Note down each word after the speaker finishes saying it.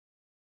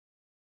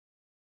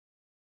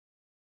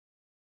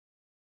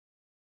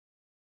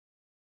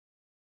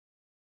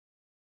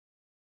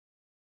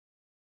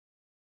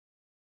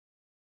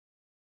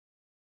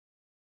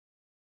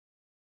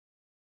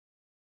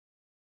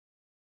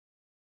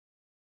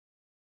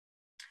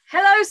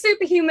Hello,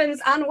 superhumans,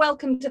 and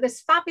welcome to this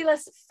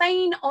fabulous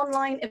Fane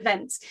online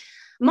event.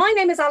 My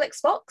name is Alex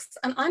Fox,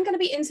 and I'm going to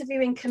be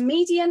interviewing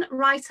comedian,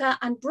 writer,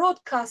 and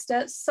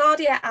broadcaster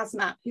Sadia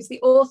Azmat, who's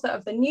the author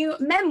of the new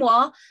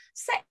memoir,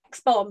 Sex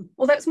Bomb,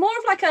 although it's more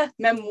of like a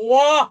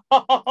memoir.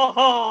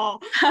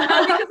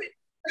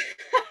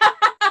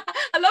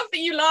 I love that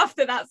you laughed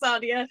at that,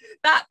 Sadia.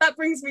 That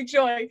brings me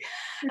joy.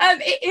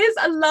 It is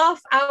a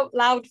laugh out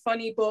loud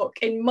funny book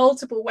in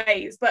multiple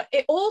ways, but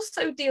it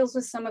also deals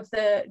with some of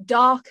the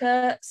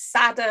darker,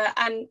 sadder,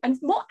 and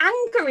more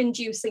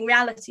anger-inducing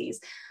realities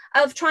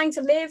of trying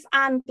to live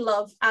and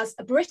love as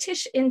a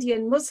British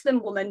Indian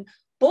Muslim woman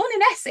born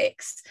in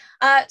Essex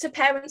to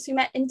parents who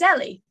met in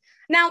Delhi.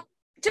 Now,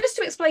 just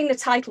to explain the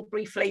title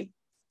briefly,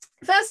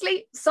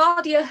 firstly,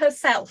 Sadia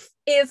herself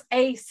is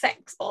a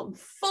sex bomb,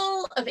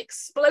 full of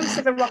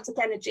explosive erotic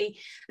energy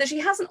that she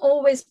hasn't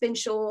always been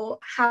sure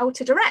how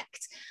to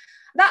direct.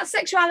 That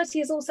sexuality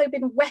has also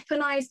been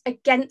weaponized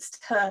against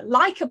her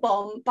like a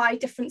bomb by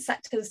different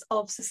sectors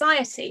of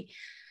society.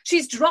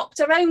 She's dropped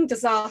her own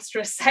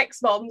disastrous sex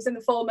bombs in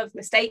the form of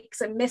mistakes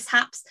and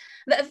mishaps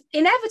that have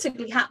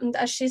inevitably happened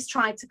as she's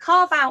tried to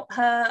carve out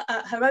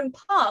her own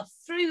path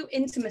through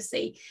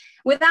intimacy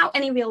without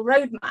any real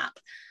roadmap.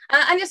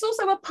 And it's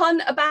also a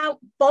pun about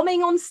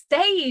bombing on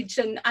stage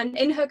and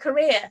in her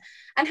career,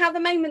 and how the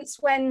moments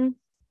when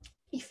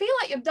you feel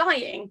like you're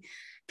dying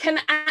can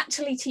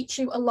actually teach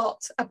you a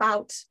lot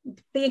about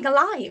being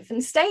alive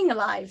and staying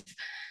alive.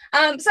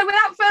 So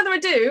without further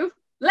ado,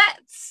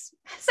 let's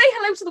say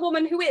hello to the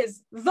woman who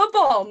is the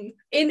bomb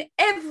in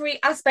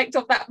every aspect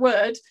of that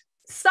word,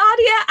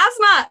 Sadia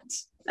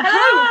Azmat. Hello.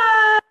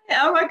 Hi.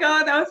 Oh my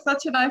God, that was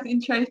such a nice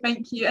intro,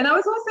 thank you. And I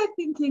was also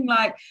thinking,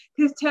 like,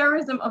 because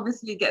terrorism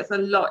obviously gets a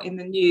lot in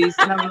the news,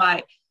 and I'm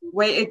like,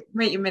 wait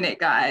a minute,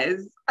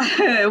 guys.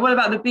 What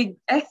about the big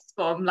S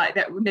bomb, like,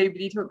 that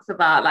nobody talks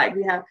about? Like,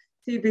 we have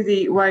too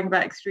busy worrying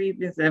about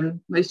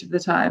extremism most of the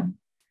time.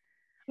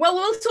 Well,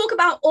 we'll talk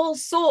about all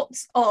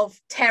sorts of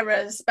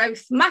terrors,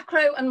 both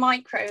macro and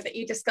micro, that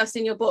you discuss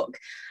in your book.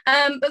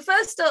 But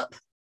first up,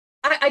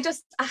 I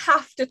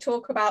have to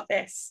talk about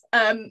this.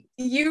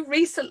 You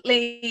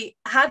recently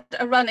had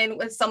a run-in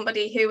with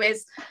somebody who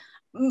is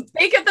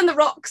bigger than the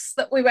rocks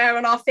that we wear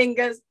on our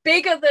fingers,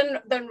 bigger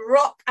than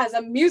rock as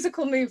a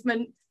musical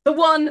movement, the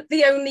one,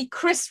 the only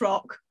Chris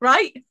Rock,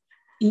 right?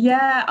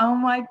 Yeah, oh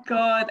my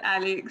God,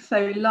 Alex.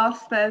 So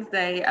last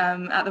Thursday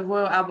at the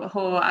Royal Albert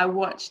Hall, I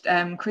watched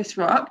Chris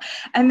Rock.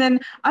 And then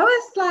I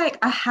was like,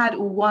 I had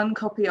one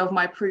copy of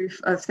my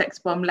proof of Sex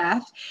Bomb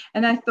left.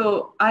 And I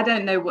thought, I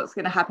don't know what's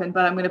going to happen,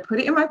 but I'm going to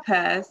put it in my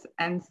purse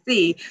and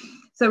see.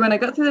 So when I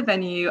got to the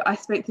venue, I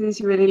spoke to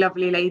this really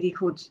lovely lady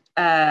called,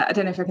 I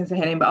don't know if I can say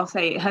her name, but I'll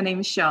say her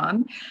name is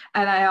Sean.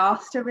 And I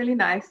asked her really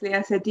nicely,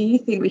 I said, do you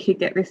think we could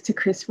get this to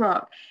Chris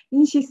Rock?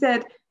 And she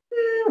said,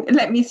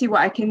 let me see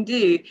what I can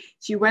do.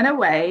 She went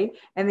away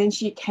and then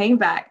she came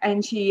back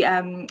and she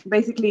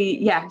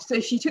so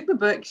she took the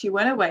book, she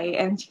went away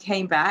and she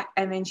came back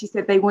and then she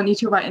said, they want you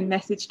to write a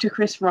message to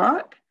Chris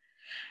Rock.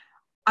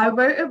 I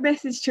wrote a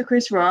message to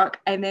Chris Rock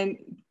and then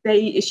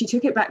she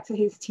took it back to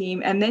his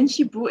team and then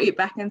she brought it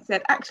back and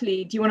said,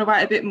 actually, do you want to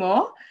write a bit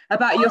more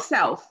about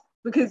yourself?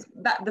 Because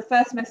the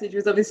first message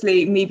was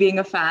obviously me being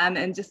a fan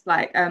and just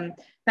like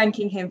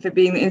thanking him for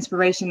being the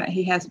inspiration that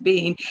he has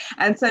been.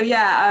 And so,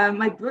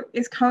 my book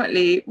is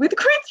currently with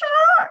Chris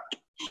Rock.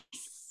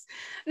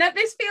 Now,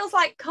 this feels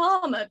like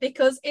karma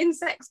because in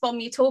Sex Bomb,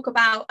 you talk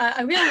about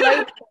a real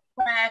road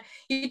where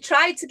you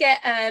tried to get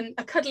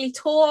a cuddly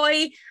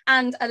toy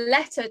and a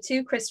letter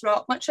to Chris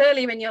Rock much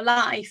earlier in your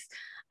life.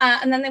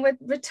 And then they were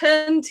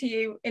returned to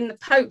you in the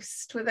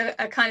post with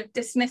a kind of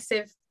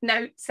dismissive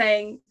note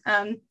saying,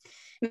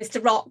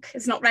 Mr. Rock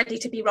is not ready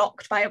to be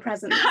rocked by your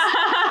presence.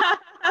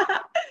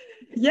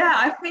 Yeah,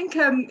 I think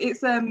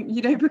it's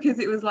because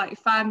it was like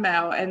fan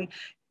mail and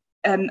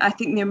I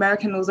think the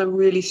American laws are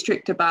really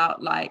strict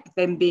about like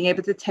them being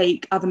able to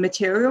take other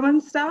material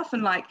and stuff,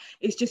 and like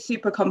it's just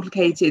super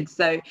complicated.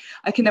 So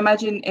I can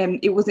imagine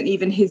it wasn't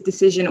even his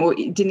decision, or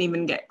it didn't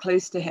even get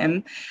close to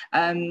him.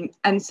 And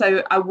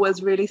so I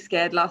was really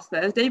scared last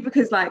Thursday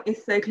because like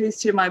it's so close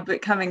to my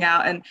book coming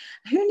out, and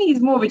who needs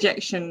more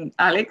rejection,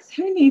 Alex?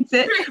 Who needs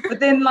it? But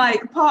then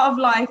like part of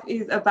life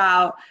is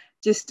about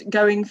just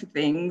going for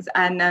things,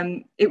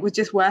 and it was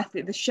just worth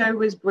it. The show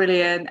was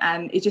brilliant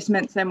and it just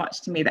meant so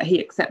much to me that he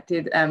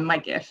accepted my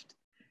gift.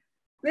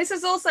 This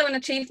is also an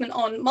achievement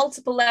on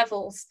multiple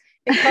levels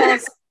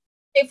because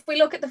if we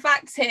look at the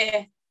facts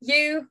here,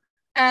 you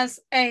as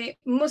a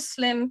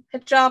Muslim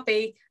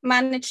hijabi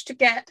managed to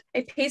get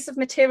a piece of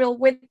material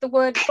with the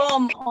word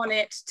bomb on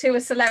it to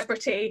a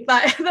celebrity.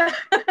 Like,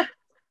 that's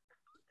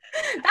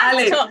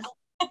Alex, tough.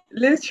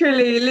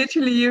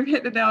 literally you've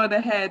hit the nail on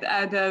the head.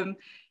 And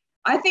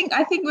I think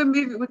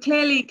we're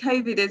clearly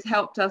COVID has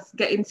helped us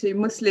get into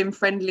Muslim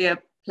friendlier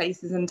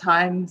places and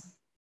times,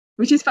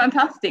 which is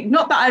fantastic.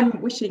 Not that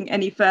I'm wishing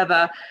any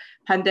further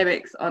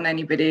pandemics on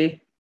anybody.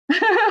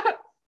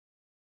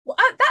 Well,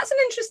 that's an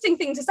interesting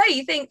thing to say.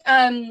 You think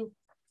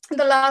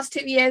the last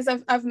 2 years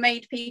I've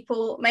made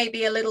people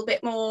maybe a little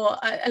bit more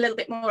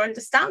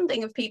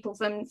understanding of people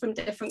from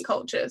different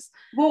cultures.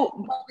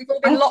 Well, we've all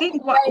been I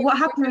think what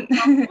happened,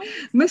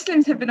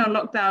 Muslims have been on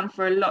lockdown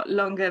for a lot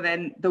longer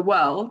than the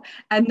world,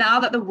 and now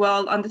that the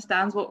world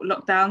understands what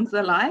lockdowns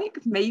are like,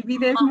 maybe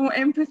there's more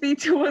empathy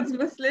towards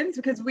Muslims,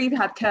 because we've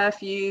had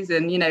curfews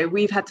and, you know,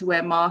 we've had to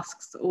wear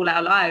masks all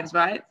our lives,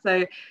 right?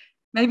 So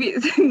maybe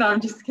it's no,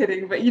 I'm just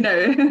kidding, but you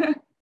know.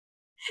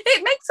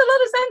 It makes a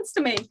lot of sense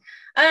to me.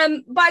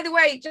 By the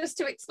way, just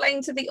to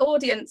explain to the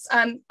audience,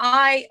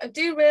 I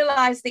do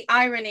realise the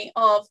irony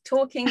of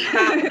talking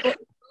about a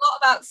lot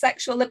about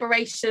sexual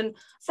liberation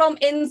from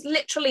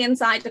literally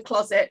inside a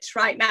closet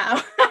right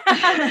now.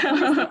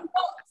 Not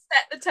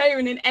set the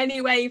tone in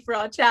any way for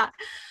our chat.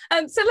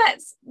 So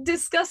let's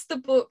discuss the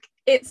book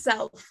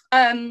itself.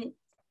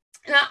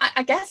 Now,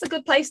 I guess a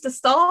good place to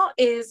start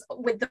is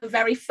with the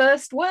very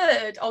first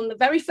word on the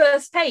very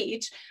first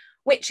page,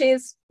 which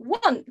is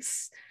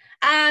once,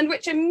 and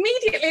which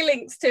immediately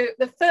links to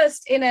the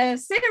first in a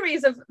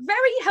series of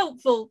very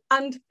helpful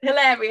and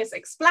hilarious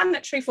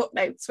explanatory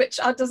footnotes, which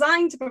are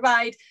designed to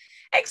provide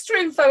extra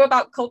info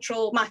about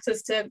cultural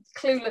matters to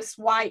clueless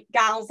white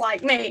gals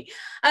like me.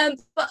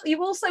 But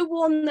you also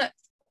warn that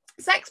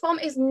Sex Bomb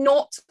is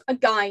not a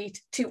guide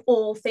to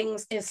all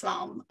things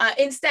Islam.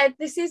 Instead,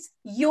 this is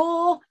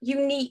your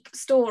unique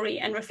story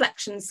and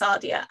reflections,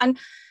 Sadia. And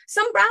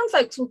some brown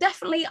folks will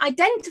definitely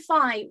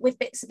identify with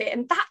bits of it,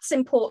 and that's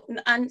important.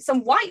 And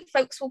some white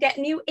folks will get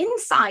new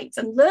insights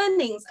and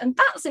learnings, and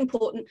that's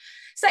important.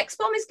 Sex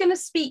Bomb is going to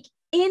speak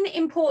in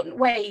important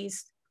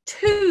ways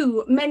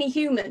to many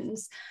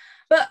humans.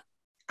 But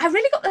I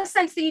really got the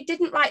sense that you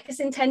didn't write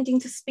this intending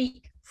to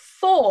speak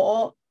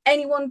for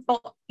anyone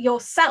but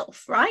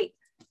yourself, right?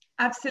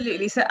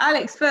 Absolutely. So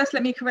Alex, first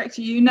let me correct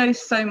you. You know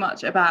so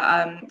much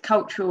about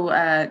cultural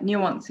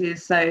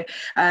nuances. So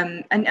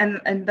and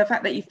the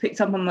fact that you've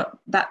picked up on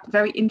that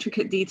very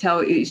intricate detail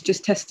is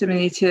just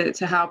testimony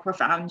to how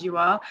profound you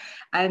are.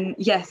 And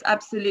yes,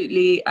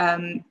 absolutely,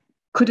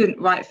 couldn't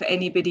write for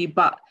anybody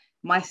but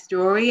my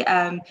story.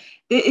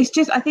 It's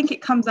just, I think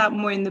it comes out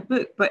more in the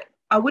book, but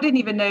I wouldn't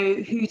even know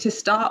who to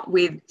start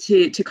with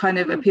to kind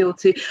of appeal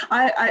to.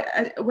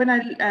 I when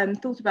I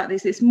thought about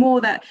this, it's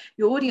more that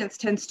your audience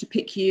tends to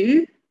pick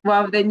you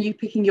rather than you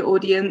picking your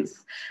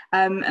audience.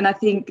 And I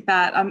think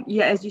that,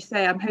 yeah, as you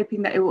say, I'm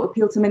hoping that it will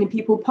appeal to many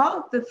people. Part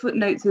of the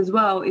footnotes as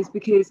well is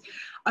because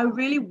I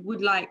really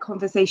would like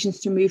conversations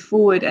to move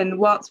forward. And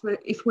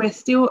if we're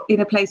still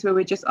in a place where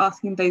we're just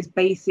asking those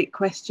basic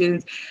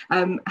questions,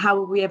 how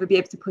will we ever be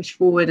able to push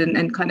forward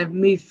and kind of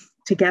move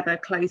together,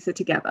 closer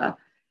together?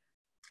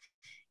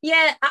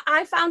 Yeah,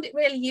 I found it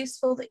really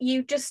useful that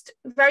you just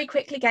very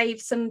quickly gave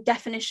some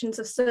definitions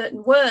of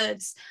certain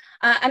words.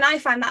 And I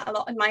find that a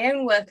lot in my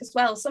own work as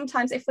well.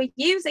 Sometimes if we're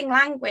using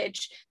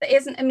language that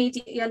isn't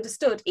immediately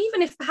understood,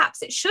 even if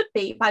perhaps it should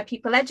be by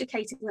people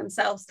educating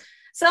themselves,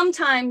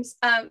 sometimes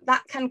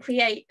that can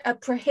create a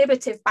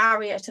prohibitive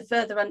barrier to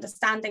further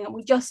understanding, and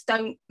we just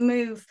don't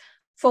move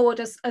forward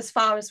as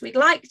far as we'd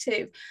like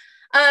to.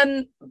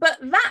 But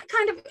that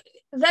kind of,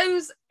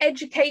 those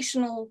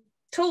educational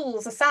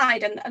tools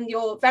aside, and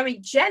your very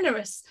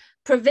generous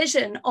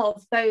provision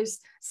of those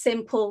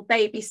simple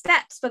baby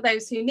steps for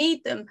those who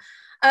need them,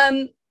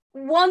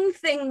 one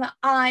thing that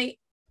I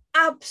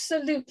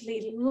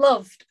absolutely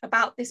loved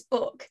about this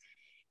book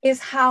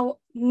is how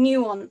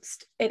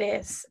nuanced it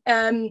is.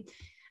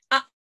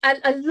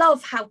 I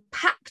love how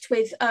packed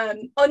with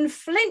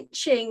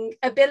unflinching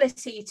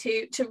ability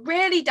to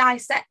really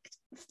dissect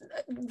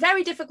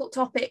very difficult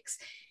topics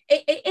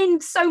in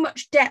so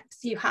much depth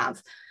you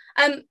have.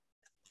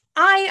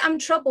 I am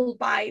troubled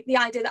by the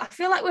idea that I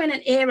feel like we're in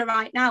an era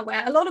right now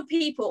where a lot of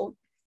people,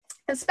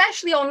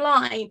 especially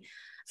online,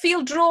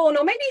 feel drawn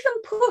or maybe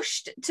even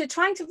pushed to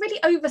trying to really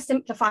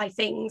oversimplify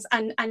things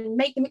and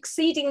make them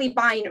exceedingly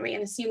binary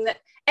and assume that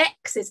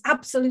X is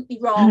absolutely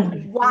wrong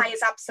and Y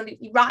is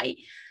absolutely right.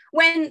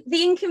 When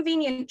the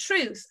inconvenient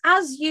truth,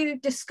 as you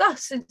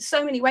discuss in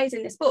so many ways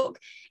in this book,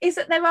 is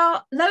that there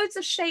are loads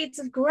of shades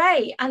of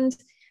grey, and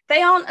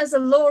they aren't as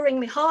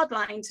alluringly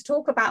hardline to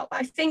talk about. But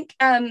I think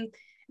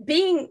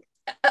being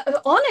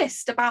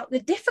honest about the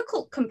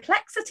difficult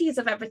complexities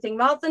of everything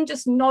rather than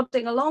just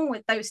nodding along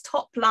with those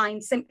top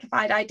line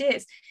simplified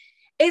ideas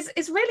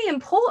is really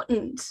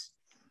important.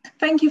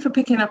 Thank you for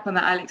picking up on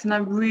that, Alex. And I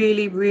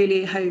really,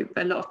 really hope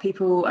a lot of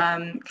people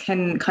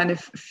can kind of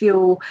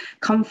feel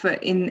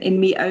comfort in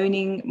me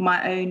owning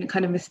my own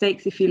kind of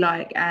mistakes, if you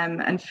like,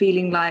 and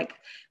feeling like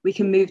we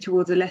can move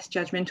towards a less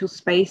judgmental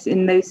space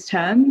in those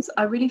terms.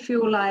 I really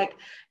feel like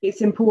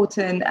it's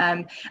important.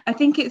 I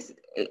think it's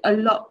a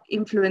lot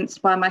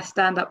influenced by my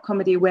stand-up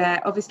comedy, where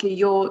obviously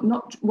you're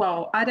not,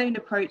 well, I don't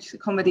approach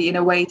comedy in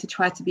a way to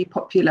try to be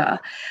popular.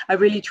 I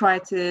really try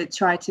to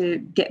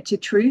get to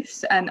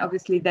truths and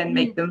obviously then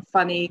make them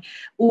funny,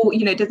 or,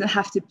 you know, it doesn't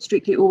have to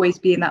strictly always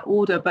be in that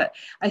order. But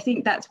I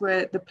think that's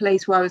where the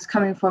place where I was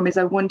coming from is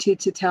I wanted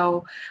to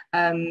tell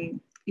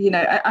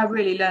I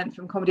really learned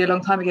from comedy a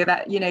long time ago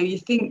that, you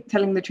think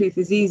telling the truth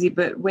is easy,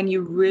 but when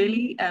you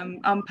really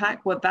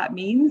unpack what that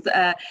means,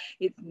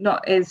 it's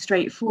not as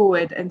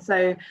straightforward. And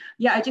so,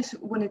 yeah, I just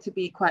wanted to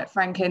be quite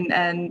frank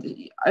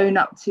and own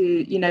up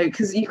to,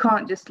 because you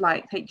can't just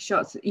like take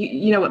shots.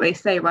 You know what they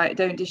say, right?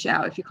 Don't dish it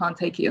out if you can't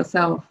take it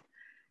yourself.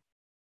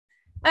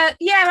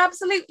 Yeah,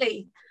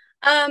 absolutely.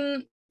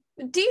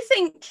 Do you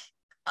think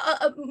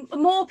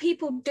more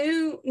people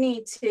do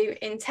need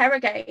to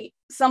interrogate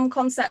some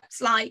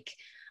concepts like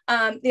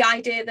the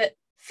idea that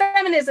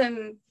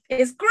feminism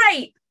is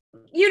great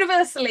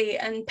universally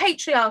and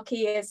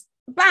patriarchy is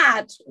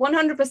bad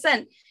 100%?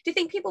 Do you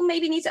think people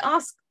maybe need to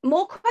ask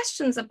more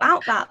questions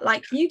about that,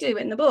 like you do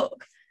in the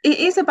book? It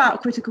is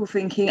about critical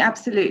thinking,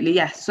 absolutely,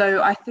 yes.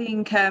 So I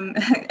think,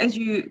 as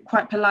you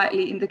quite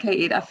politely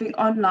indicated, I think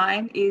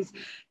online is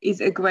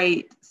a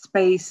great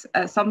space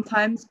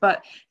sometimes,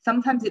 but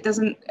sometimes it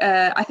doesn't.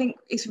 I think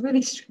it's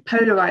really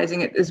polarizing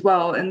it as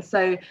well, and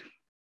so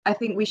I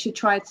think we should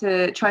try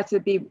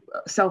to be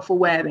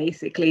self-aware,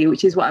 basically,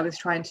 which is what I was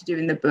trying to do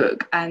in the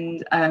book.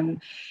 And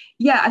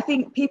I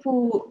think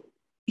people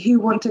who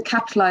want to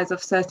capitalize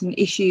off certain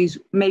issues,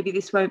 maybe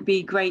this won't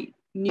be great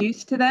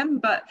news to them,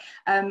 but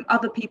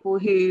other people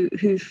who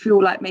feel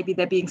like maybe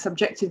they're being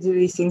subjected to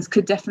these things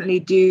could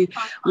definitely do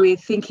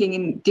with thinking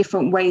in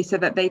different ways so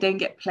that they don't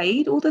get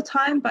played all the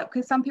time. But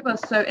because some people are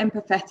so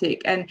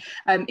empathetic, and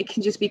it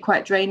can just be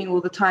quite draining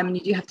all the time, and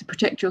you do have to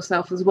protect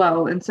yourself as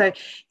well. And so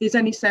there's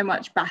only so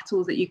much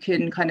battles that you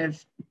can kind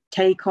of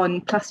take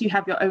on, plus you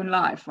have your own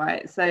life,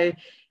 right? So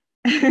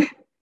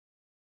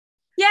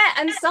yeah,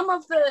 and some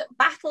of the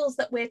battles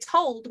that we're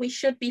told we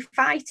should be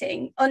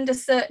fighting under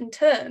certain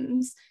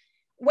terms,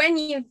 when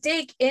you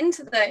dig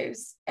into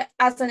those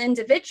as an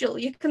individual,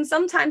 you can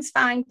sometimes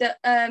find that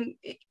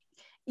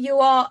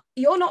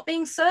you're not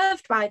being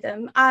served by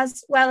them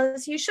as well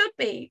as you should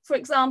be. For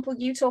example,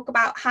 you talk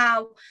about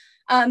how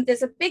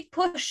there's a big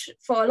push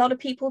for a lot of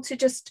people to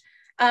just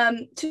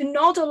to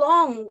nod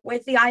along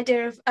with the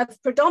idea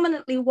of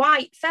predominantly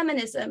white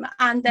feminism,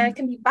 and there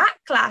can be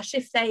backlash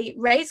if they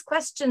raise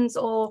questions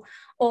or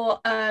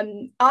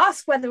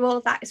ask whether all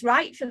of that is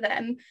right for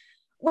them.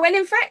 When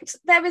in fact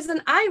there is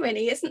an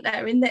irony, isn't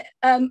there, in that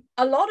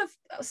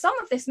some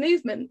of this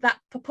movement that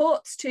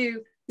purports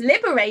to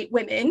liberate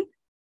women,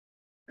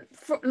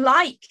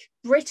 like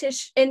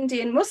British,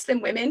 Indian, Muslim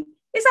women,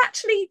 is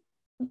actually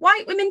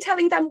white women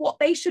telling them what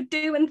they should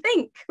do and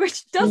think,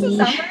 which doesn't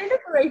sound very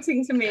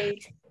liberating to me.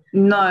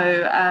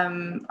 No,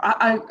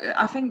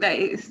 I think that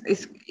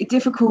it's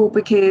difficult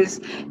because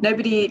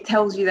nobody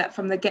tells you that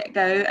from the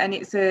get-go, and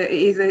it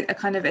is a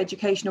kind of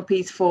educational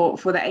piece for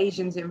the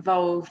Asians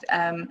involved,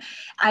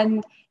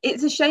 and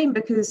it's a shame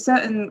because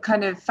certain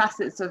kind of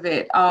facets of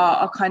it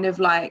are kind of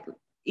like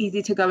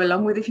easy to go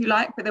along with, if you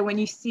like, but then when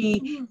you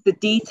see the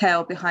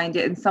detail behind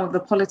it and some of the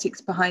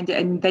politics behind it,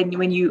 and then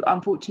when you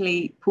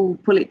unfortunately pull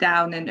it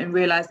down and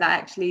realize that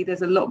actually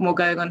there's a lot more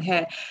going on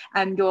here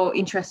and your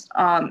interests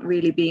aren't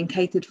really being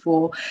catered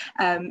for,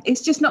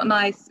 it's just not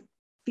nice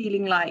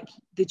feeling like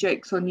the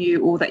joke's on you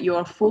or that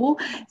you're a fool.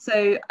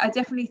 So I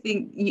definitely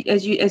think,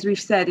 as we've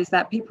said, is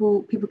that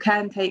people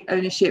can take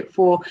ownership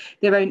for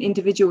their own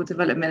individual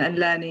development and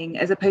learning,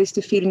 as opposed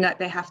to feeling like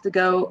they have to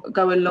go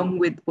along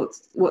with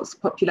what's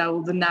popular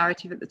or the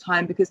narrative at the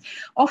time, because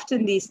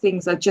often these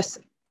things are just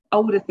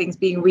older things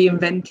being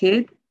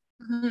reinvented.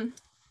 Mm-hmm.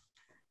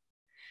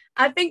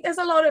 I think there's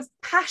a lot of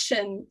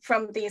passion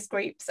from these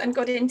groups and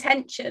good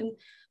intention,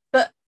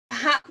 but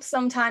perhaps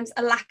sometimes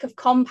a lack of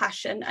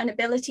compassion and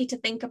ability to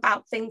think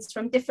about things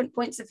from different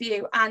points of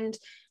view and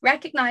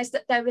recognize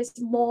that there is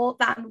more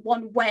than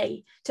one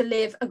way to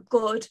live a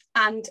good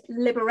and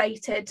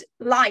liberated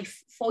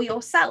life for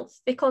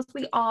yourself, because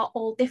we are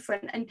all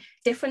different and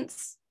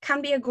difference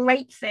can be a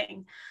great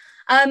thing.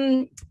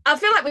 I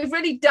feel like we've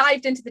really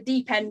dived into the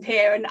deep end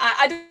here, and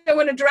I don't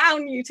want to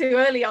drown you too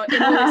early on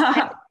in all this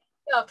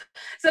stuff.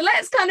 So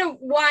let's kind of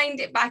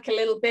wind it back a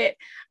little bit.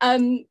 At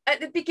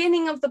the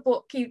beginning of the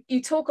book,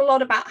 you talk a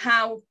lot about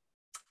how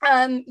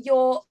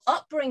your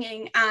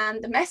upbringing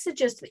and the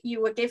messages that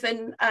you were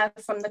given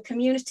from the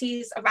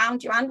communities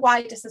around you and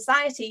wider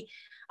society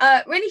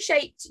really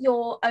shaped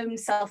your own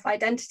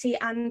self-identity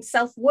and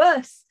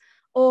self-worth,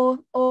 or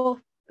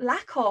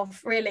lack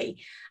of, really.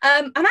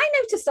 And I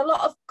noticed a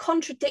lot of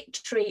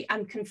contradictory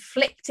and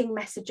conflicting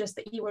messages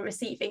that you were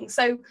receiving.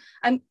 So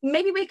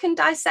maybe we can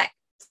dissect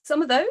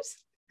some of those.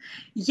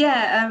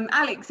 Yeah,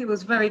 Alex, it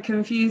was very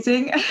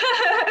confusing.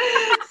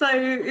 So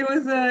it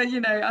was,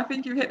 I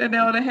think you've hit the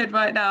nail on the head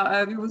right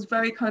now. It was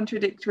very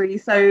contradictory.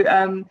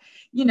 So,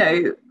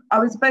 I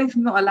was both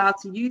not allowed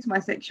to use my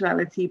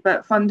sexuality,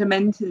 but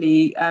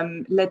fundamentally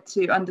led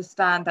to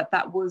understand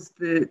that was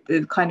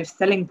the kind of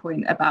selling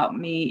point about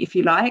me, if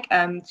you like,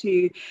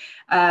 to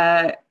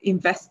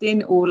invest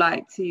in, or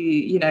like to,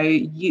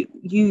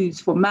 use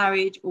for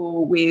marriage,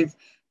 or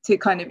to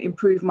kind of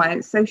improve my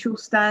social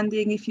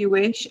standing, if you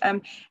wish.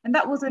 And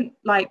that wasn't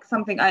like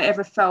something I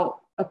ever felt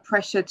a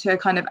pressure to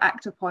kind of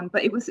act upon,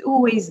 but it was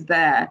always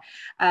there.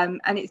 And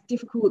it's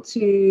difficult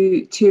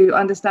to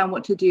understand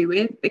what to do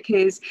with,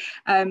 because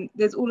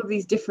there's all of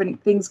these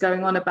different things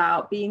going on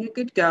about being a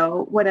good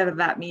girl, whatever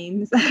that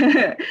means.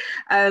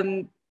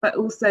 But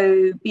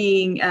also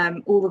being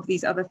all of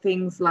these other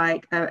things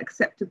like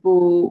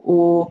acceptable,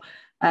 or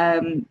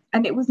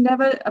and it was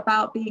never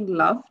about being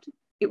loved.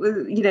 It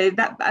was,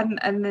 that,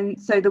 and then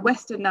so the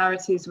Western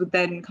narratives would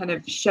then kind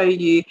of show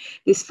you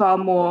this far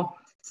more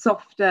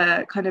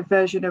softer kind of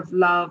version of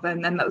love,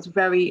 and that was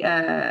very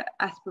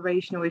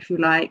aspirational, if you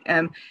like.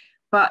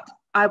 But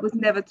I was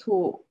never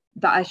taught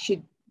that I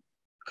should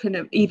kind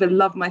of either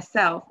love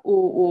myself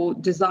or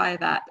desire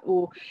that,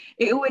 or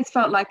it always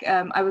felt like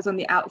I was on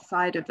the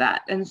outside of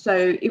that. And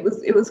so it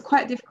was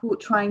quite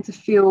difficult trying to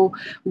feel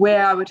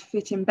where I would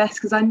fit in best,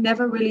 because I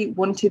never really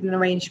wanted an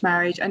arranged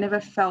marriage. I never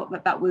felt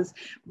that was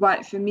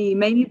right for me,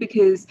 mainly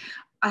because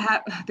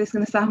this is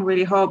going to sound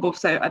really horrible,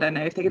 so I don't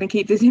know if they're going to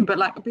keep this in, but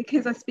like,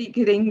 because I speak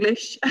good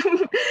English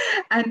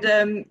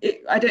and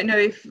I don't know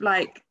if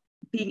like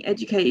being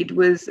educated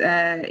was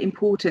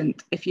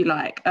important, if you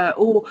like,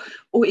 or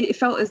it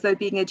felt as though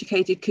being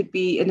educated could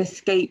be an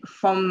escape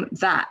from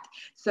that.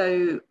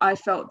 So I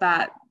felt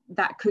that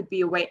could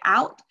be a way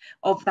out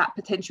of that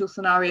potential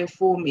scenario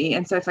for me.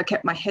 And so if I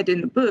kept my head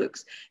in the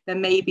books, then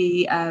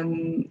maybe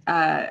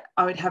I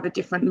would have a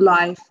different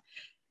life.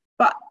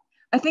 But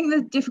I think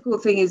the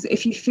difficult thing is,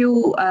 if you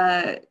feel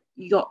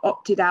you got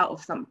opted out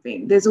of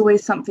something, there's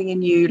always something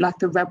in you, like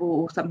the rebel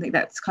or something,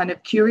 that's kind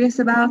of curious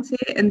about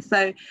it. And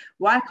so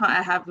why can't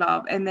I have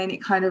love? And then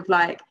it kind of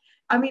like,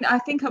 I mean, I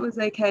think I was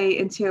okay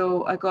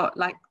until I got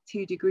like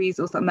 2 degrees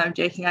or something. No, I'm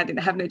joking, I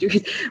didn't have no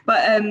degrees.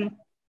 But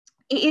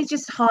it is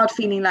just hard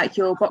feeling like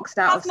you're boxed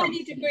out of something. How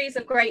many degrees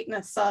of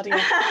greatness,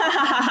 Sadia?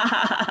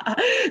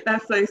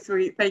 That's so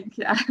sweet, thank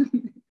you.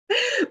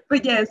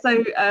 But yeah,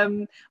 so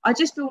I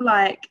just feel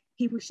like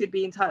people should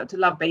be entitled to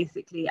love,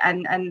 basically,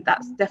 and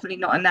that's definitely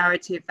not a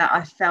narrative that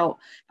I felt.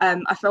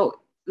 I felt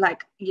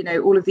like,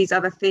 all of these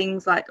other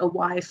things, like a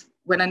wife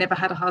when I never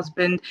had a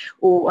husband,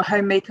 or a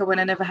homemaker when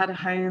I never had a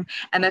home,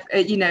 and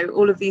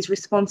all of these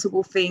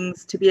responsible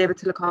things to be able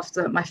to look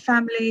after my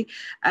family,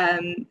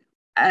 to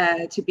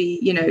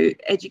be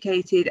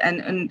educated,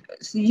 and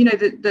so,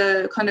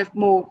 the kind of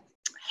more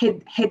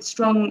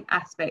headstrong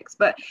aspects.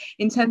 But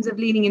in terms of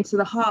leaning into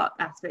the heart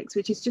aspects,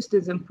 which is just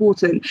as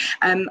important,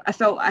 I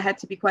felt I had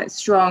to be quite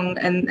strong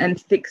and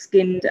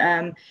thick-skinned,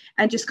 and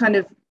just kind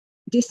of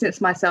distance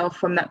myself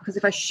from that, because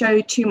if I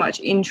showed too much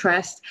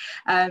interest,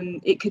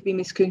 it could be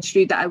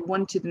misconstrued that I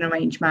wanted an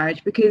arranged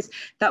marriage, because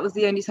that was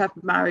the only type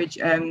of marriage,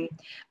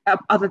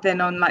 other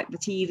than on like the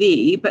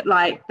TV, but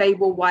like they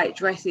wore white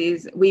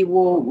dresses, we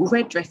wore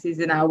red dresses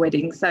in our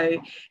wedding. So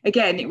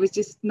again, it was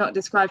just not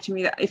described to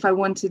me that if I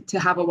wanted to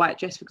have a white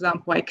dress, for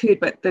example, I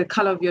could, but the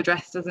color of your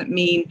dress doesn't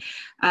mean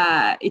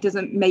it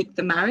doesn't make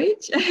the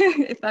marriage.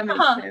 If that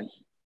makes sense.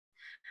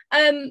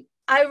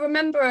 I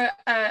remember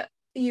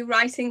you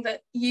writing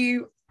that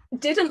you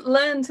didn't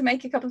learn to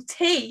make a cup of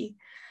tea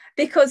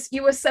because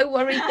you were so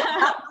worried that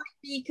might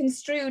be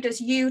construed as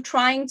you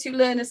trying to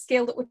learn a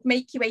skill that would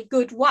make you a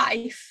good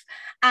wife,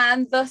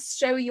 and thus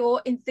show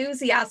your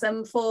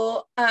enthusiasm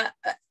for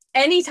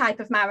any type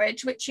of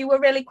marriage, which you were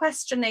really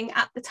questioning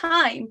at the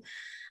time.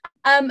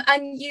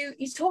 And you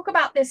talk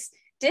about this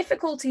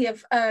difficulty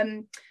of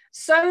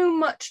so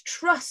much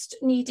trust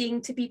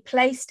needing to be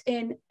placed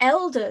in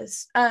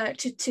elders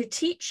to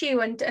teach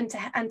you and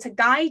to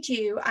guide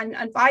you,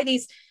 and by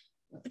these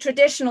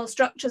traditional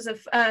structures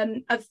of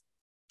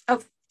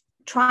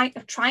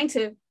trying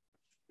to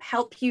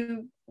help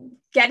you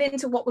get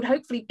into what would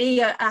hopefully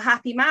be a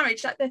happy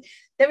marriage. Like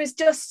there is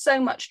just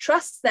so much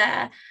trust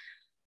there.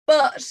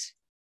 But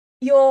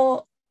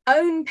your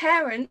own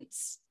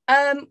parents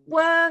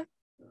were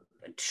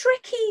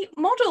tricky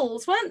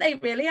models, weren't they,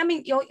 really? I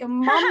mean, your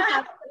mum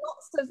had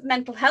lots of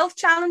mental health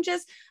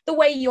challenges. The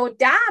way your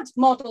dad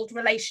modeled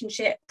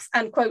relationships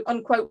and quote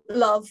unquote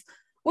love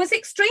was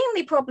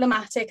extremely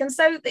problematic. And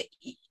so that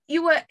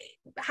you're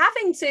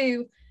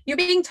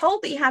being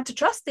told that you had to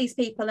trust these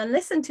people and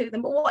listen to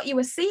them, but what you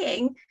were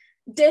seeing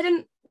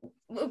didn't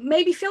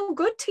maybe feel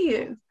good to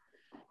you.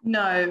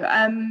 No,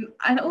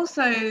 and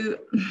also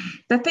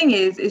the thing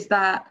is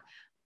that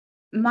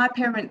my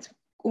parents,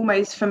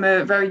 almost from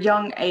a very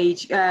young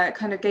age,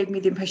 kind of gave me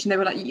the impression they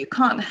were like, you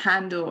can't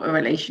handle a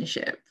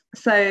relationship.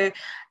 So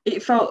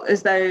it felt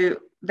as though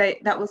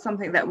that was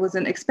something that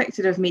wasn't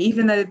expected of me,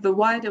 even though the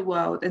wider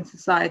world and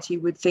society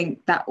would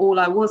think that all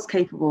I was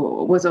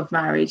capable was of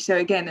marriage. So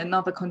again,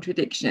 another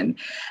contradiction.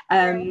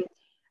 And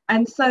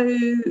so,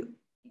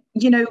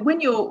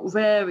 when you're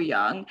very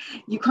young,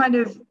 you kind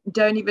of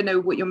don't even know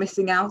what you're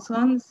missing out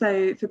on.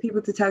 So for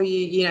people to tell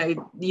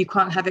you, you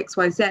can't have X,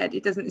 Y, Z,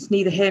 it's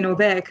neither here nor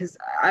there, because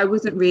I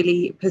wasn't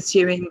really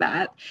pursuing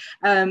that.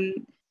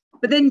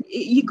 But then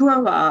you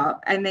grow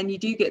up, and then you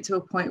do get to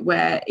a point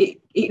where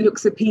it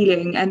looks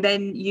appealing, and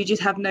then you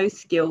just have no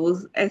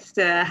skills as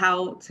to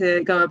how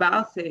to go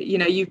about it.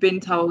 You've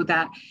been told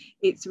that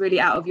it's really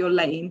out of your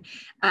lane.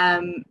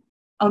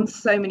 on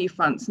so many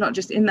fronts, not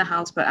just in the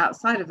house, but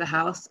outside of the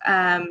house.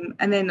 And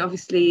then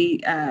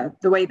obviously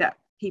the way that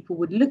people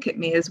would look at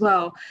me as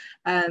well.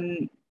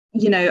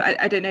 You know,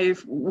 I don't know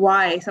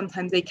why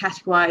sometimes they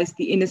categorize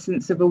the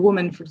innocence of a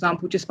woman, for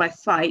example, just by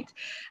sight.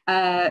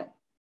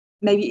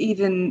 Maybe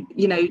even,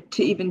 you know,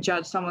 to even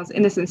judge someone's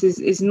innocence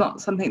is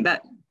not something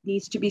that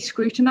needs to be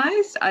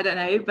scrutinized. I don't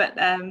know, but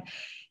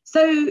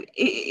so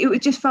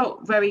it just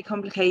felt very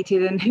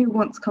complicated, and who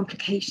wants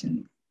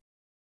complications?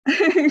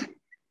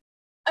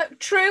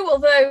 True,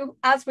 although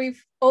as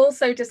we've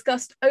also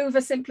discussed,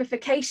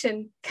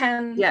 oversimplification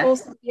can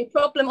also be a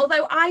problem.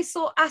 Although I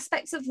saw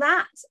aspects of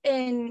that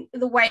in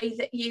the way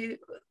that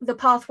the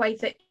pathway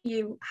that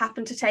you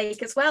happen to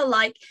take as well.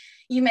 Like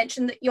you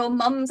mentioned that your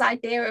mum's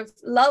idea of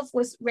love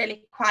was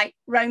really quite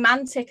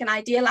romantic and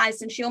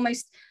idealized, and she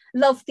almost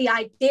loved the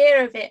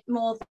idea of it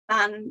more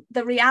than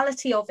the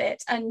reality of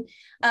it. And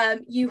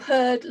you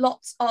heard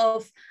lots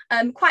of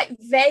quite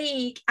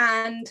vague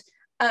and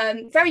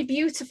very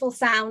beautiful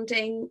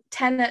sounding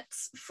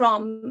tenets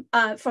from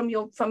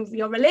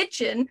your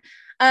religion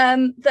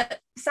that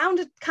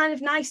sounded kind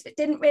of nice, but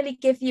didn't really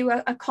give you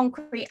a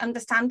concrete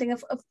understanding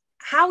of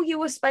how you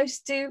were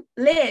supposed to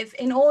live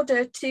in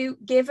order to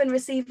give and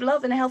receive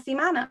love in a healthy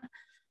manner.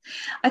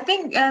 I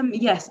think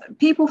yes,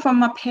 people from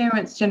my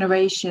parents'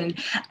 generation,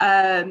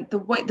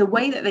 the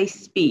way that they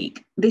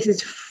speak, this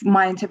is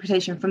my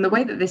interpretation, from the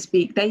way that they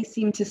speak, they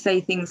seem to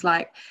say things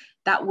like,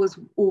 that was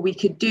all we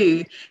could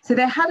do. So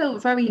they had a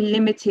very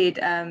limited,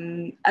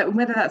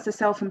 whether that's a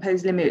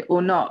self-imposed limit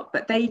or not,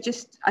 but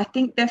I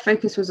think their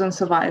focus was on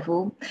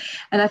survival.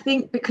 And I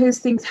think because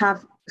things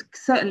have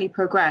certainly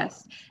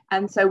progressed,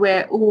 and so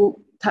we're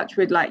all, touch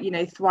wood, like, you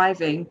know,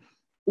 thriving,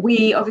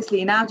 we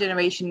obviously in our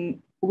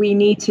generation, we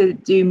need to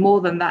do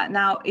more than that.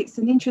 Now, it's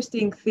an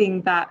interesting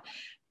thing that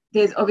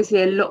there's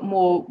obviously a lot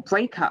more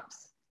breakups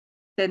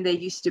than there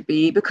used to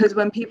be, because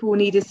when people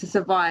needed to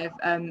survive,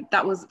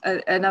 that was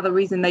another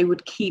reason they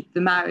would keep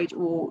the marriage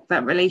or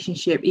that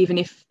relationship, even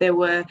if there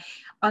were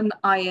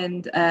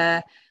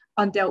unironed,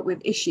 undealt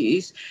with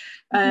issues.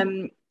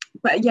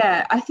 But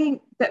yeah, I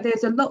think that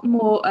there's a lot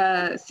more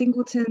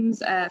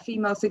singletons,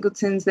 female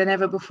singletons than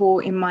ever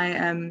before in my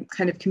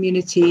kind of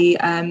community.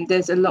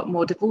 There's a lot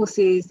more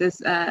divorces.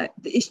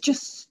 It's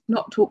just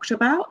not talked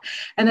about.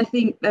 And I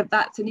think that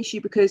that's an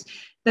issue, because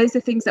those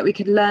are things that we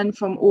could learn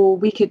from, or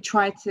we could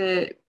try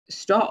to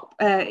stop,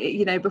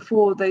 you know,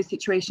 before those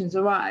situations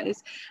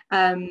arise.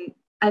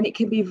 And it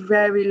can be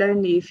very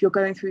lonely if you're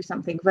going through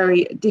something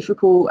very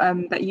difficult,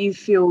 that you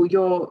feel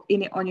you're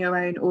in it on your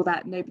own, or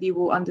that nobody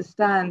will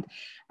understand,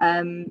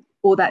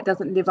 or that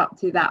doesn't live up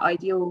to that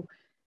ideal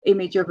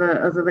image of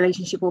a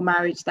relationship or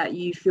marriage that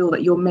you feel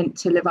that you're meant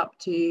to live up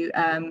to.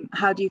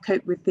 How do you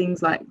cope with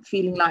things like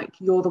feeling like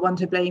you're the one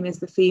to blame as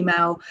the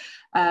female?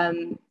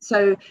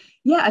 So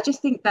yeah, I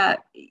just think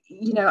that,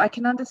 you know, I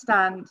can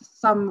understand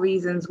some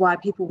reasons why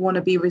people want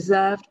to be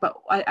reserved, but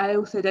I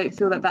also don't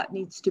feel that that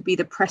needs to be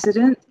the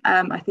precedent.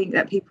 I think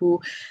that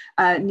people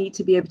need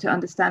to be able to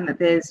understand that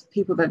there's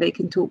people that they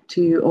can talk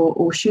to,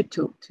 or should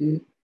talk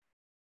to.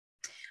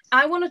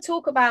 I want to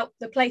talk about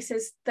the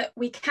places that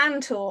we can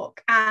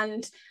talk,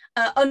 and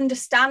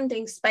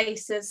understanding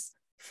spaces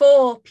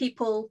for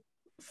people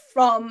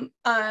from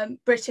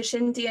British,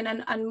 Indian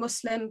and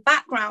Muslim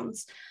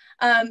backgrounds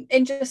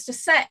in just a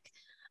sec.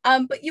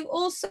 But you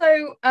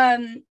also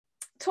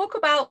talk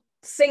about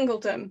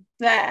singledom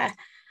there,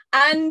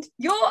 and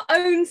your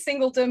own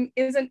singledom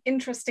is an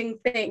interesting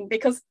thing,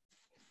 because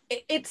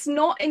it's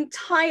not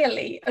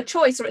entirely a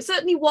choice, or it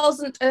certainly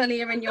wasn't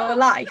earlier in your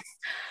life.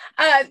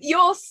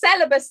 Your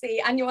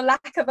celibacy and your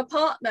lack of a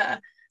partner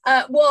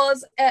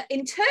was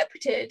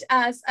interpreted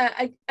as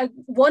a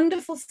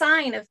wonderful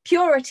sign of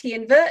purity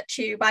and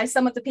virtue by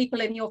some of the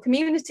people in your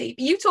community.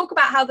 But you talk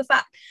about how the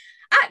fact,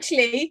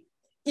 actually,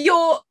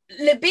 your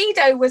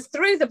libido was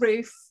through the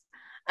roof.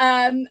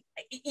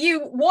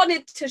 You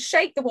wanted to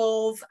shake the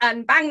walls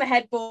and bang the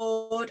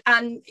headboard,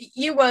 and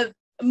you were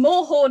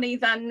more horny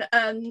than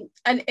an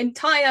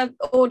entire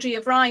orgy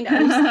of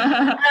rhinos.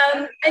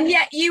 And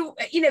yet you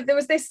know, there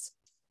was this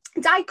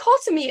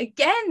dichotomy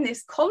again,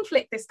 this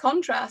conflict, this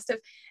contrast of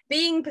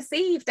being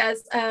perceived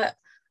as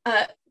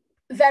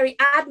very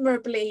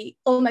admirably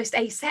almost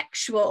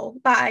asexual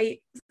by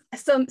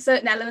some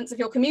certain elements of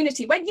your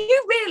community, when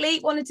you really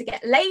wanted to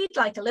get laid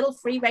like a little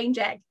free range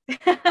egg.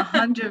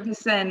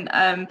 100%.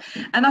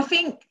 And I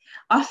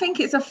think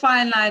it's a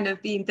fine line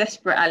of being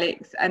desperate,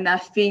 Alex. And I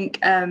think,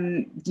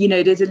 you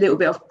know, there's a little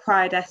bit of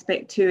pride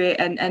aspect to it,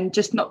 and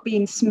just not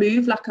being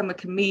smooth. Like, I'm a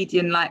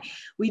comedian, like,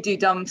 we do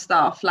dumb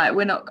stuff. Like,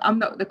 I'm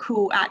not the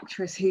cool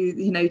actress who,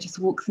 you know, just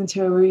walks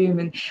into a room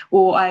and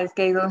all eyes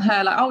gaze on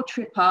her. Like, I'll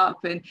trip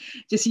up and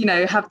just, you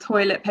know, have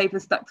toilet paper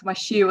stuck to my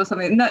shoe or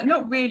something. No,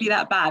 not really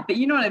that bad, but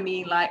you know what I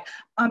mean? Like,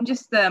 I'm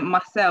just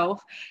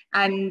myself.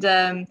 And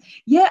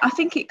yeah, I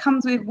think it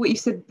comes with what you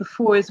said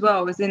before as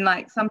well, as in,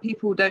 like, some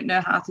people don't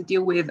know how to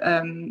deal with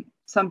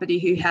somebody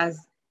who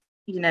has,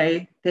 you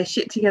know, their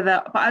shit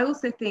together. But I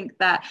also think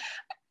that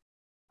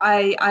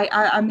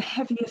I'm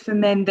heavier for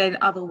men than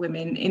other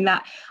women, in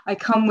that I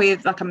come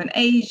with, like, I'm an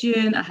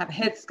Asian, I have a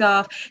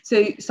headscarf.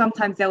 So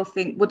sometimes they'll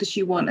think, what does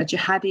she want? A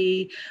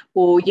jihadi?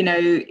 Or, you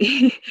know,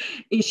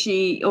 is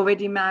she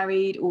already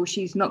married? Or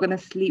she's not going to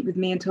sleep with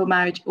me until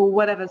marriage, or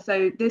whatever.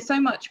 So there's so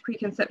much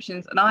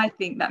preconceptions. And I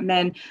think that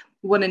men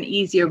want an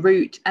easier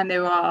route. And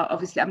there are,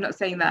 obviously, I'm not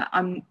saying that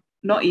I'm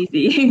not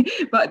easy,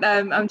 but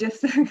I'm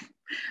just, yeah,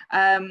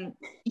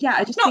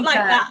 I just not think like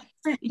that.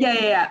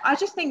 yeah. I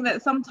just think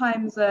that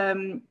sometimes,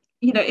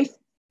 you know, if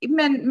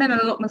men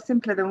are a lot more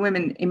simpler than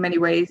women in many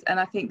ways, and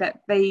I think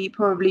that they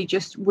probably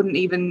just wouldn't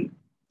even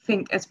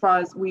think as far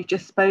as we've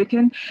just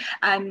spoken,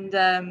 and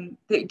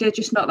they're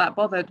just not that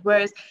bothered.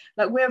 Whereas,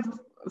 like, we're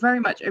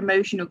very much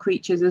emotional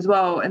creatures as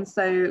well, and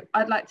so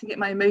I'd like to get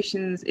my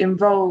emotions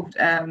involved.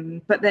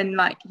 But then,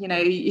 like, you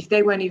know, if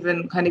they won't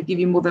even kind of give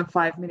you more than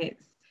 5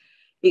 minutes,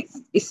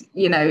 it's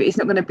you know, it's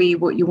not going to be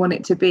what you want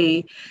it to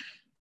be.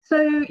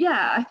 So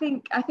yeah, I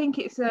think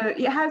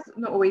it has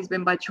not always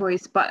been by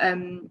choice, but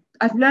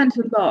I've learned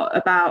a lot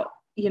about,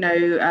 you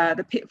know,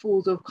 the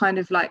pitfalls of kind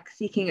of like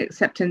seeking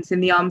acceptance in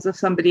the arms of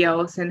somebody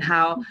else, and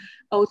how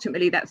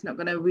ultimately that's not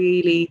going to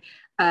really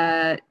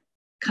kind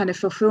of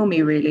fulfill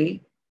me,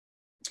 really.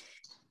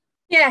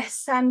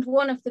 Yes, and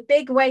one of the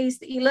big ways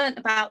that you learnt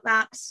about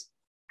that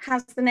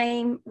has the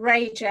name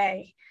Ray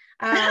J.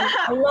 A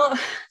lot.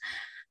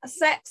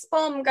 Sex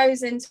Bomb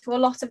goes into a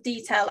lot of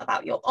detail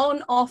about your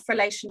on-off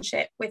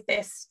relationship with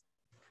this,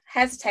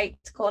 hesitate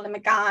to call him a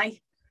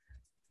guy,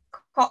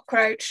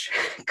 cockroach,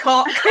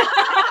 cock,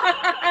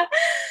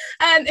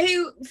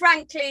 who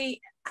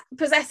frankly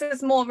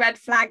possesses more red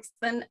flags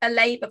than a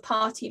Labour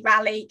Party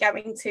rally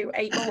going to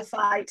a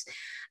bullfight.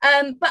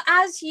 But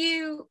as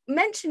you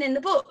mention in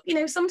the book, you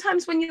know,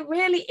 sometimes when you're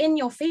really in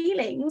your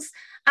feelings,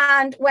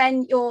 and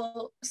when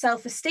your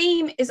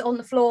self-esteem is on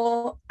the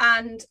floor,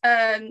 and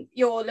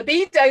your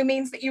libido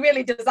means that you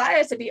really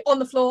desire to be on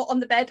the floor, on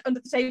the bed, under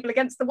the table,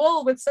 against the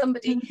wall with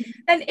somebody,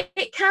 then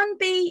it can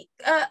be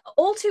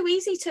all too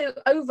easy to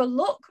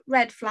overlook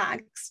red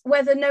flags,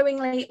 whether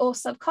knowingly or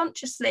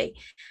subconsciously.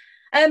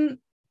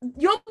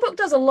 Your book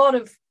does a lot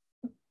of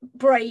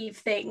brave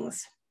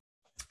things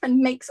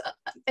and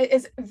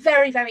is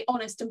very, very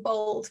honest and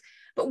bold.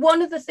 But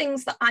one of the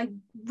things that I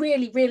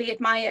really, really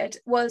admired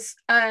was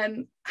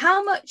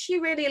how much you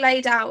really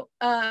laid out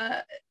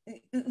the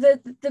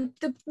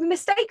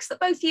mistakes that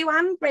both you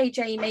and Ray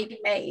J maybe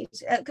made,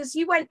 because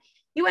you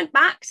went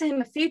back to him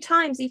a few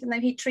times, even though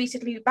he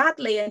treated you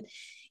badly, and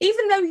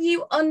even though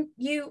you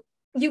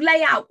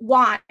lay out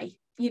why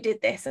you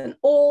did this and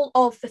all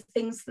of the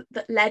things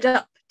that led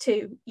up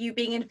to you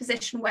being in a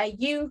position where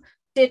you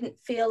didn't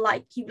feel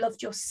like you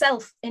loved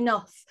yourself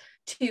enough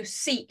to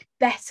seek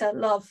better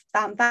love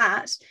than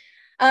that.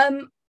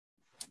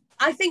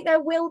 I think there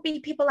will be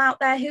people out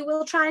there who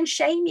will try and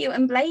shame you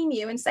and blame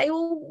you and say,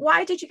 well,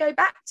 why did you go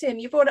back to him?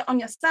 You brought it on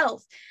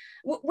yourself.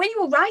 When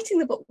you were writing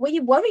the book, were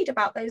you worried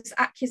about those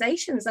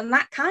accusations and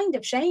that kind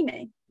of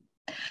shaming?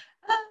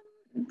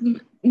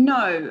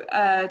 No,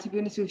 to be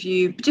honest with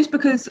you, just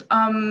because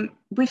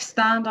with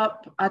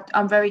stand-up,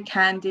 I'm very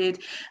candid,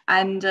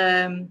 and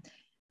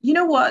you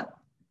know what?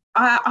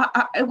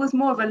 It was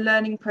more of a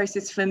learning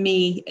process for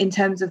me in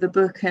terms of the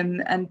book,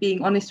 and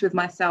being honest with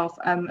myself,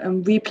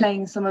 and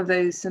replaying some of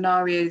those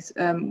scenarios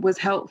was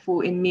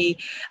helpful in me.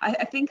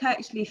 I think I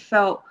actually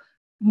felt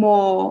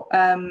more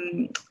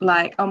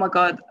like, oh my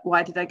God,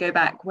 why did I go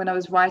back, when I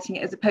was writing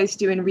it, as opposed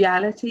to in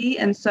reality.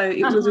 And so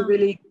it was a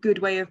really good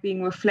way of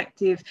being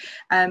reflective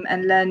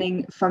and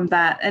learning from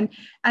that. And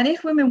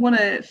if women want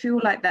to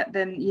feel like that,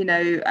 then, you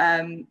know,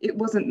 it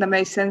wasn't the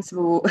most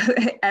sensible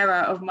era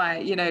of my,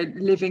 you know,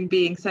 living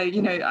being. So,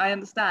 you know, I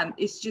understand.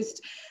 It's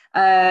just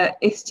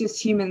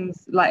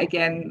humans. Like,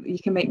 again, you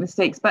can make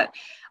mistakes, but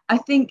I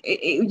think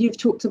you've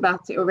talked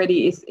about it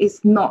already.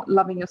 It's not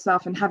loving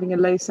yourself and having a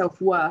low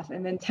self-worth,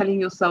 and then telling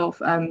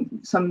yourself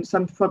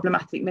some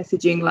problematic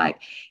messaging, like,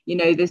 you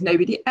know, there's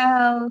nobody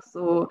else,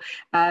 or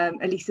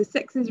Elisa's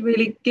sex is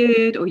really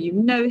good, or you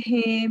know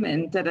him,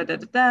 and da da da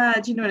da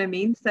da. Do you know what I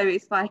mean? So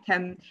it's like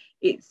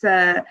it's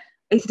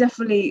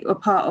definitely a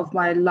part of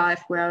my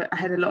life where I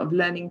had a lot of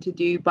learning to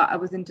do, but I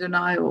was in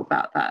denial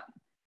about that.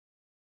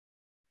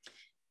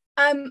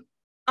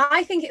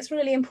 I think it's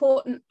really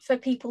important for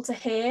people to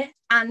hear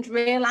and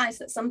realise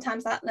that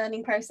sometimes that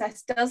learning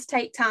process does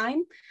take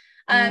time.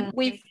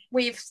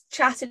 We've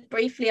chatted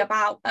briefly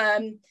about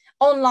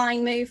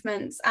online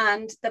movements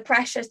and the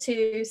pressure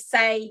to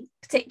say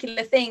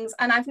particular things,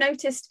 and I've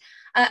noticed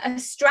a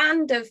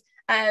strand of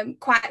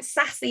quite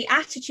sassy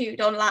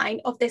attitude online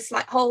of this,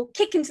 like, whole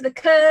kick into the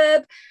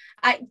curb,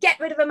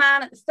 get rid of a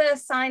man at the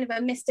first sign of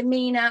a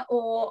misdemeanor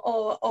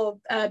or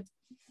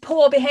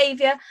poor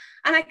behavior,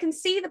 and I can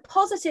see the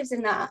positives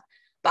in that,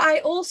 but I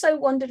also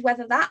wondered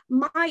whether that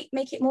might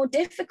make it more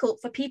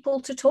difficult for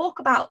people to talk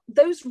about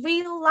those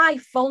real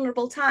life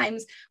vulnerable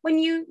times when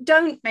you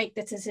don't make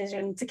the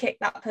decision to kick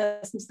that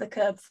person to the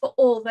curb for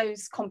all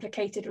those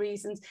complicated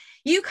reasons.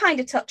 You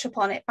kind of touch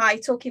upon it by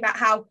talking about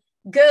how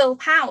girl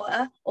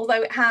power,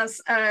 although it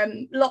has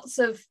lots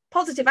of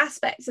positive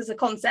aspects as a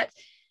concept,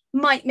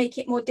 might make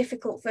it more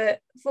difficult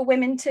for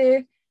women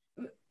to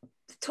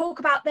talk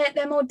about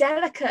their more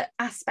delicate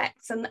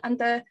aspects and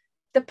the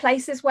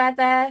places where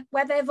they're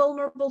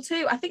vulnerable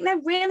too. I think there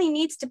really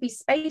needs to be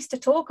space to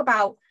talk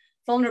about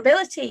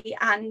vulnerability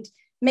and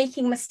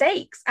making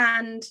mistakes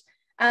and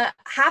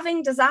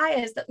having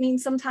desires that mean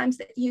sometimes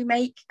that you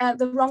make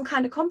the wrong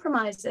kind of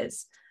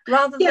compromises,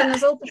 rather than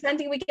us all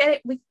pretending we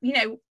get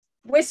it,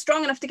 we're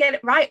strong enough to get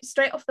it right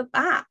straight off the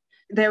bat.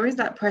 There is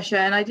that pressure,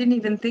 and I didn't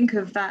even think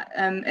of that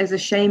as a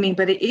shaming,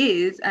 but it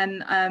is,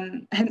 and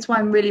hence why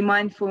I'm really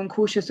mindful and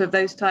cautious of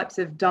those types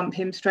of dump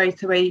him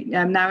straight away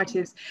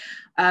narratives.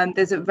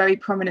 There's a very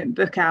prominent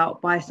book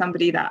out by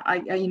somebody that I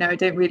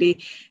don't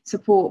really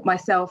support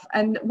myself,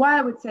 and why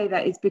I would say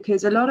that is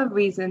because a lot of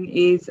reasons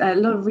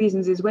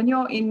is when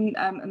you're in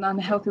an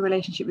unhealthy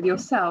relationship with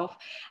yourself,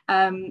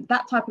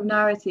 that type of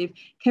narrative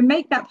can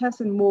make that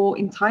person more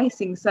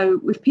enticing.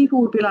 So if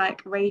people would be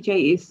like, Ray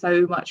J is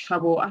so much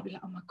trouble, I'd be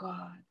like, oh my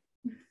God,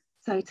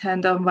 so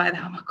turned on by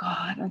that. Oh my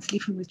God, I'm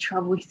sleeping with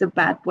trouble, he's a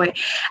bad boy.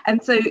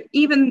 And so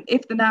even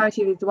if the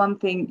narrative is the one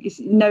thing, it's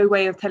no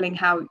way of telling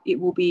how it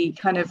will be,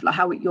 kind of like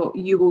how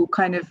you will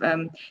kind of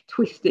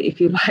twist it,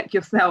 if you like,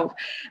 yourself.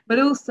 But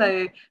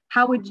also,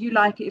 how would you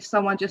like it if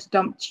someone just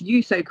dumped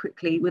you so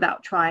quickly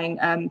without trying?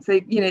 So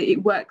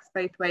it works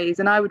both ways,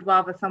 and I would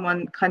rather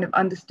someone kind of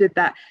understood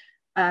that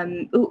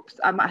oops,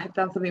 I might have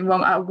done something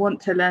wrong, I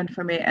want to learn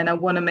from it and I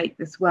want to make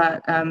this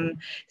work.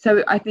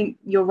 So I think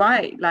you're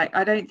right, like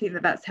I don't think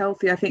that that's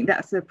healthy. I think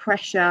that's a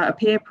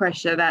peer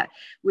pressure that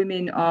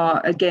women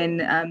are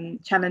again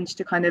challenged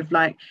to kind of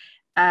like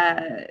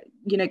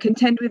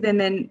contend with, and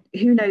then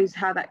who knows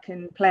how that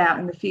can play out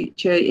in the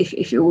future, if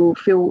it will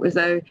feel as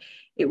though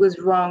it was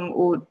wrong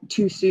or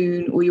too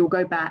soon, or you'll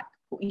go back.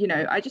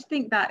 I just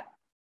think that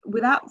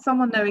without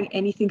someone knowing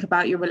anything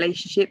about your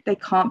relationship, they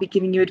can't be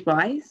giving you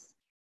advice.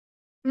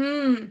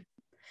 And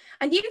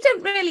you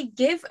don't really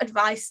give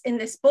advice in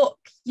this book.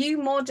 You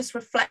more just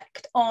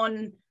reflect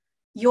on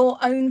your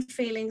own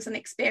feelings and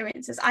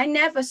experiences. I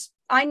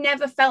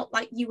never felt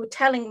like you were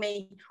telling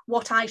me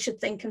what I should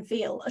think and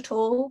feel at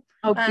all.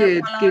 Oh,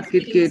 good.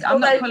 I'm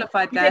not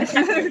qualified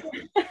there.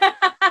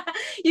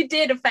 You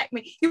did affect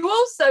me. You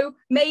also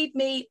made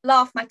me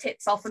laugh my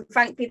tits off, and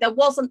frankly, there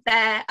wasn't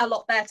there a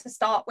lot there to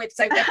start with,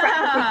 so they're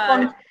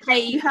practically on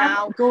page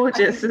now.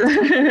 Gorgeous.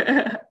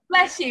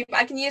 Bless you.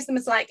 I can use them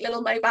as like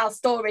little mobile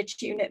storage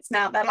units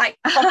now. They're like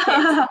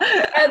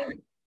pockets.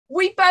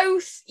 We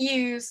both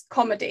use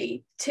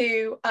comedy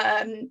to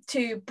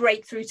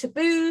break through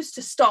taboos,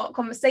 to start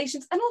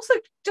conversations, and also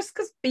just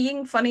because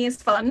being funny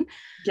is fun.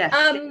 Yes.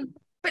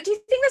 But do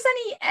you think there's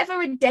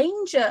ever a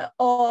danger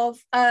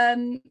of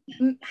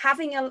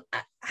having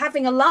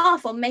a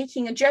laugh or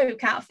making a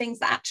joke out of things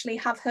that actually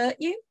have hurt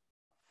you?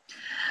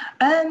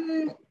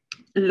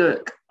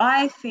 Look,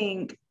 I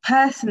think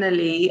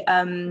personally,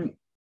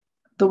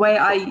 the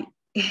way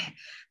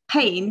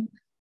pain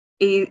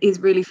is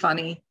really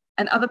funny.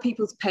 And other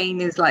people's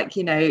pain is like,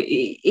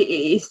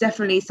 it's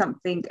definitely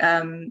something,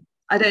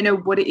 I don't know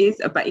what it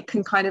is, but it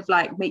can kind of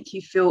like make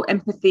you feel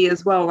empathy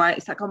as well, right?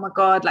 It's like, oh my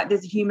God, like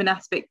there's a human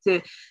aspect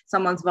to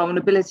someone's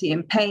vulnerability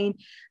and pain.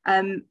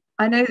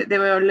 I know that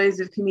there are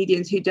loads of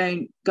comedians who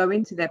don't go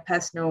into their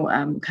personal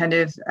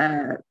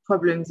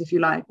problems, if you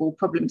like, or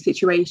problem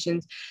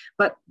situations.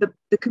 But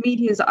the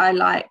comedians that I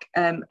like,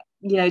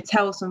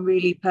 tell some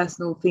really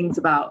personal things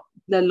about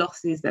the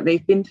losses that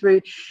they've been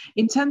through.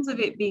 In terms of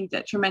it being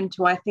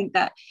detrimental, I think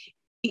that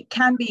it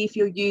can be if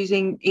you're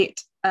using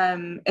it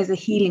as a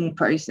healing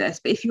process.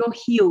 But if you're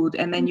healed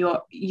and then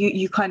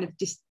you kind of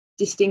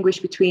distinguish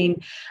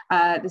between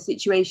the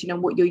situation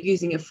and what you're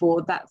using it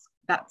for,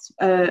 that's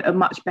a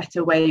much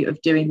better way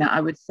of doing that,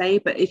 I would say.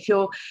 But if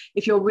you're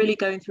really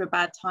going through a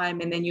bad time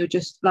and then you're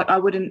just like, I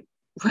wouldn't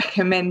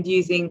recommend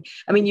using,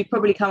 you'd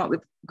probably come up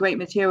with great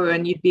material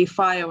and you'd be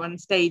fire on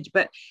stage,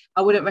 but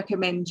I wouldn't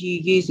recommend you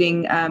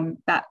using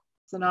that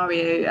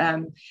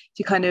scenario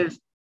to kind of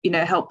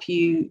help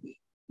you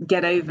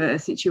get over a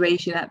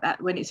situation at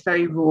that when it's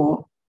very raw.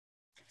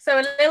 So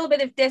a little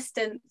bit of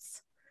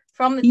distance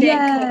from the dick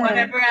or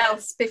whatever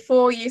else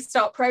before you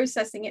start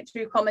processing it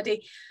through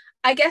comedy.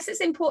 I guess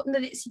it's important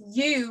that it's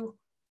you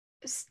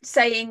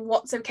saying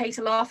what's okay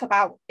to laugh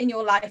about in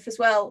your life as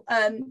well.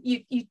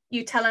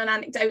 You tell an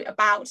anecdote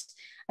about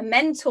a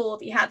mentor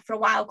that you had for a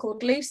while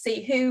called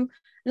Lucy, who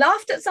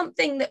laughed at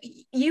something that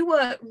you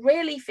were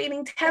really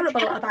feeling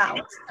terrible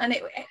about, and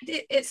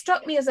it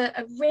struck me as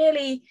a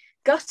really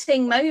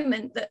gutting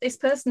moment that this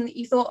person that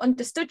you thought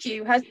understood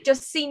you has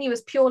just seen you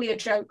as purely a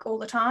joke all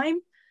the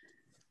time.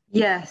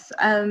 Yes.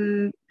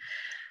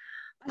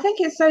 I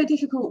think it's so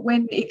difficult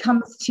when it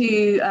comes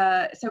to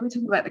so we're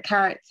talking about the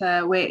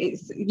character where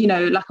it's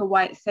like a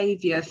white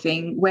savior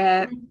thing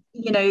where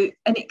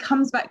and it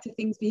comes back to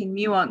things being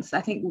nuanced.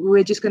 I think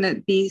we're just going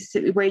to be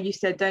where you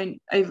said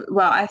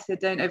I said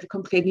don't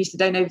overcomplicate, and you said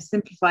don't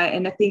oversimplify it.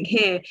 And I think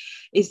here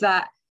is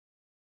that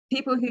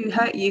people who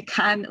hurt you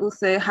can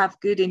also have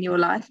good in your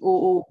life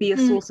or be a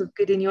source of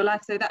good in your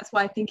life. So that's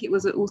why I think it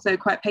was also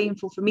quite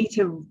painful for me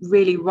to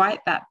really write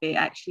that bit,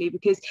 actually,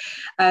 because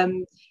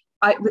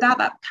without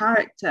that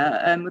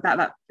character, without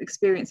that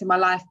experience in my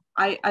life,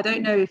 I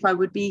don't know if I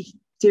would be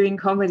doing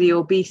comedy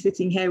or be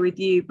sitting here with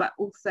you, but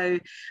also,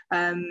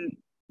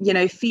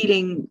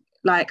 feeling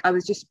like I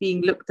was just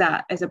being looked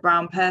at as a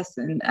brown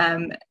person.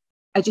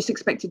 I just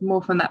expected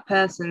more from that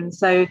person.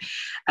 So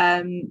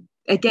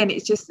again,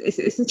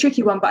 it's a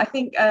tricky one, but I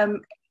think,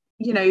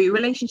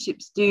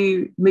 relationships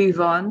do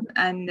move on,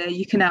 and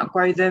you can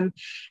outgrow them.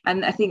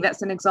 And I think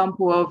that's an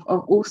example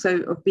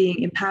of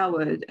being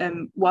empowered.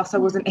 Whilst I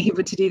wasn't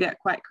able to do that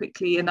quite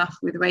quickly enough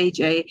with Ray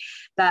J,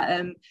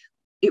 that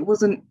it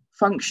wasn't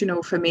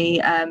functional for me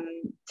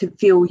to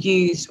feel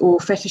used or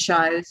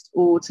fetishized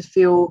or to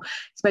feel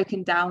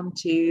spoken down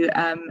to,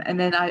 and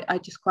then I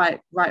just quite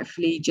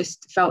rightfully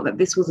just felt that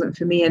this wasn't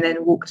for me, and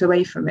then walked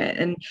away from it.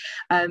 And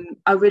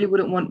I really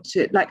wouldn't want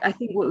to, I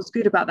think what was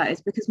good about that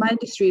is because my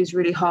industry is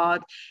really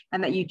hard,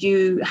 and that you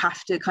do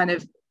have to kind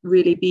of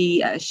really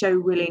be show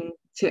willing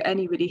to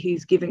anybody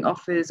who's giving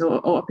offers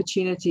or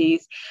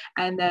opportunities.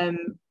 And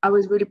I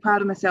was really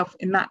proud of myself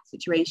in that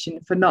situation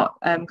for not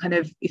kind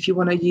of, if you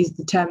want to use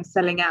the term,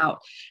 selling out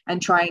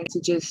and trying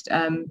to just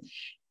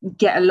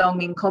get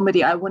along in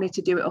comedy. I wanted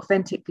to do it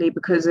authentically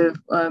because of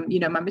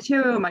my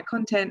material, my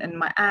content and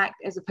my act,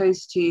 as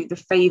opposed to the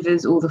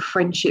favors or the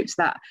friendships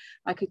that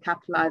I could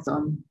capitalize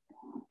on.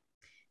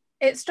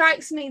 It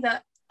strikes me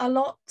that a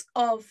lot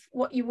of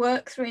what you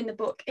work through in the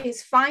book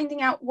is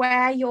finding out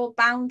where your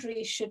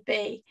boundaries should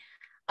be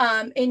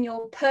in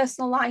your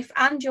personal life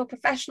and your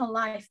professional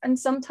life. And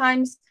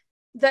sometimes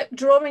that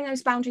drawing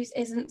those boundaries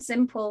isn't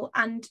simple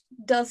and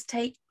does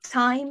take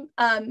time,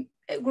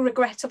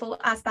 regrettable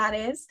as that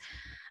is.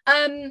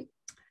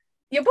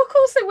 Your book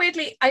also,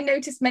 weirdly, I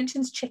noticed,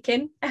 mentions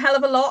chicken a hell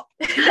of a lot.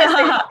 There's this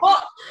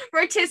hot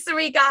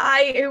rotisserie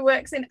guy who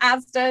works in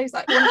Asda, who's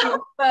like one of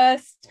your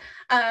first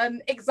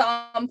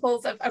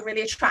examples of a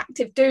really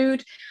attractive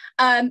dude.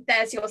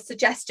 There's your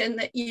suggestion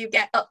that you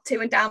get up to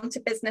and down to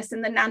business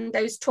in the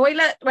Nando's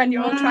toilet when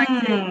you're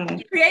trying to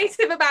be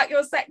creative about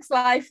your sex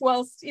life,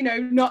 whilst,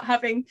 not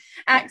having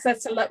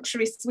access to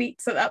luxury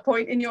suites at that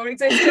point in your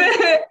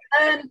existence.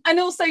 And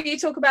also you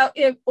talk about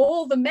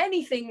all the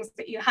many things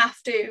that you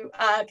have to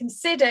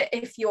consider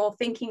if you're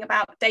thinking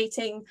about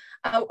dating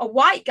a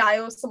white guy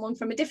or someone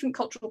from a different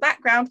cultural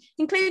background,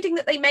 including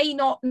that they may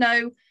not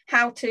know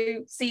how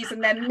to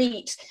season their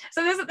meat.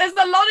 So there's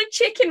a lot of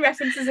chicken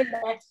references in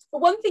there. But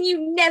one thing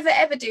you never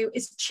ever do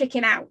is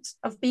chicken out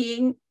of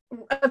being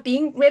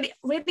really,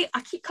 really,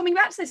 I keep coming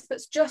back to this, but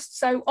it's just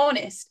so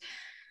honest.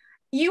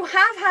 You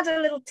have had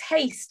a little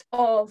taste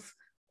of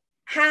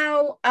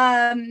how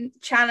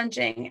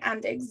challenging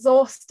and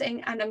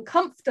exhausting and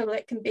uncomfortable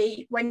it can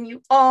be when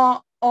you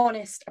are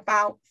honest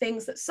about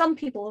things that some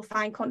people will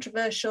find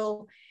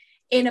controversial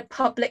in a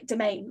public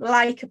domain,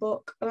 like a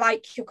book,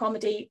 like your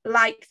comedy,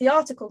 like the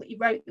article that you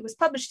wrote that was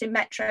published in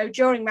Metro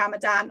during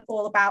Ramadan,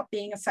 all about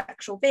being a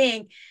sexual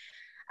being.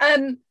 I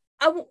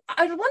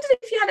wondered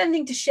if you had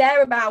anything to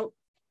share about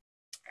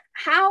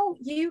how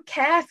you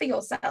care for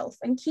yourself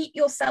and keep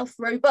yourself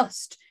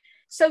robust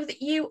so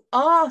that you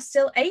are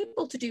still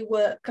able to do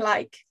work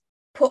like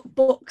put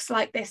books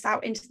like this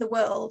out into the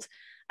world,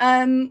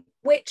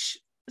 which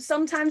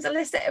sometimes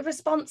elicit a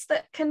response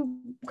that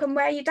can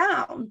wear you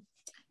down.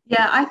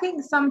 Yeah, I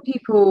think some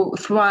people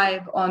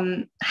thrive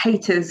on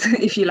haters,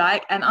 if you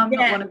like, and I'm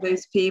not one of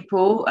those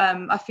people.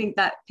 I think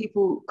that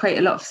people create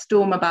a lot of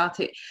storm about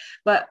it,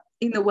 but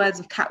in the words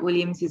of Cat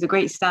Williams, who's a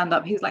great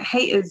stand-up, he's like,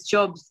 haters'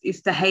 jobs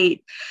is to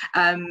hate,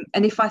 and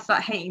if I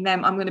start hating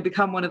them, I'm going to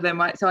become one of them,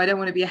 right? So I don't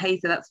want to be a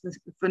hater. That's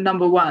for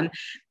number one.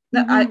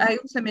 I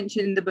also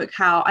mentioned in the book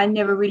how I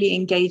never really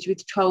engage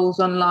with trolls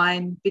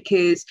online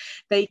because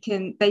they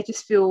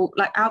just feel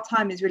like our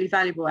time is really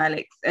valuable,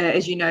 Alex,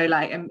 as you know,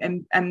 like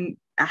and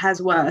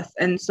has worth.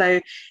 And so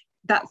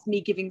that's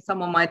me giving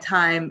someone my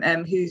time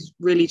who's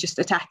really just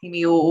attacking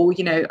me, or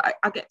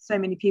I get so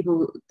many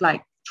people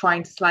like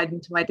trying to slide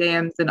into my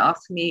DMs and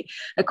ask me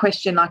a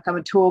question like I'm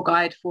a tour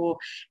guide for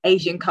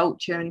Asian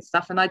culture and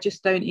stuff, and I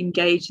just don't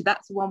engage.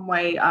 That's one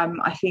way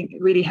I think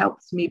it really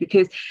helps me,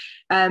 because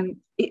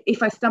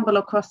if I stumble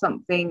across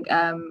something,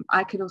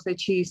 I can also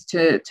choose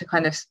to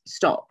kind of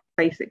stop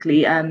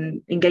basically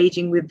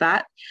engaging with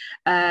that.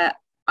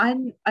 I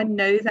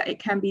know that it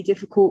can be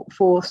difficult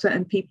for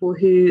certain people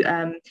who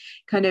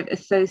kind of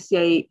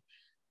associate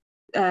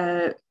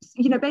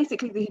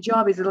basically the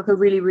hijab is like a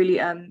really, really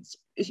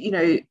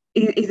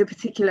is a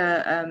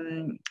particular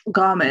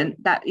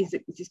garment that is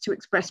to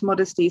express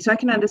modesty. So I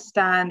can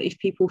understand if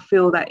people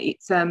feel that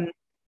it's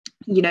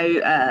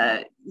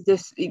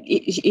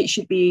it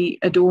should be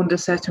adorned a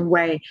certain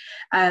way,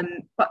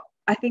 but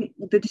I think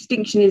the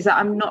distinction is that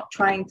I'm not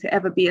trying to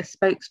ever be a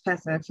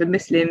spokesperson for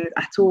Muslims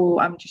at all.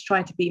 I'm just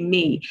trying to be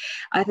me.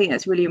 I think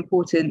that's really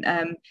important.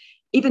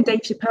 even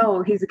Dave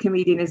Chappelle, who's a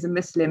comedian, is a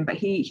Muslim, but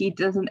he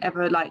doesn't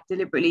ever like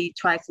deliberately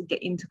try to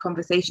get into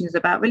conversations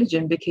about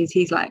religion, because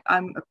he's like,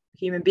 I'm a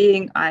human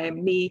being, I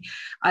am me,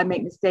 I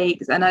make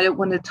mistakes, and I don't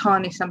want to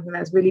tarnish something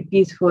that's really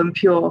beautiful and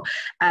pure.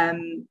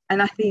 And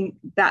I think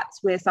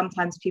that's where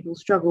sometimes people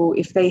struggle,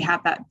 if they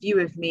have that view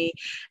of me,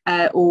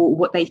 or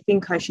what they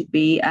think I should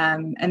be,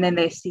 and then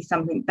they see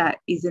something that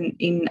isn't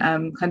in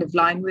kind of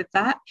line with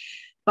that.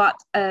 But,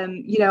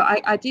 you know,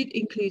 I did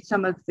include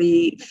some of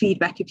the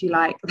feedback, if you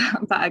like,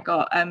 that I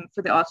got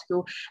for the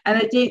article. And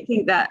I don't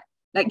think that,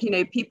 like, you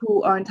know,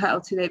 people are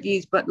entitled to their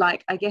views, but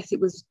like, I guess it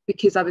was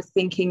because I was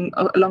thinking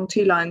along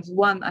two lines.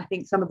 One, I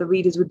think some of the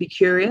readers would be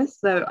curious.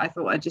 So I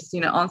thought I'd just,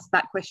 you know, answer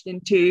that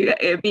question too,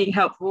 being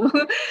helpful.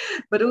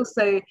 But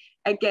also,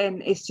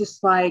 again, it's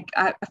just like,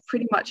 I've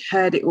pretty much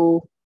heard it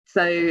all.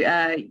 So,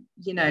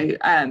 you know,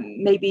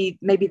 maybe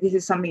this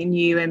is something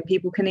new and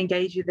people can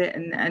engage with it,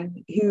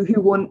 and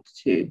who want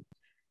to.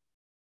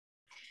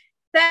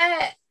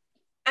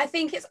 I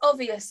think it's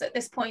obvious at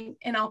this point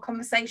in our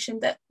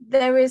conversation that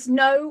there is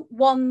no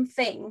one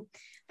thing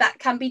that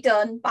can be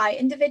done by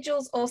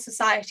individuals or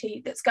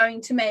society that's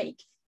going to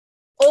make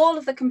all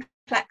of the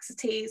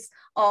complexities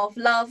of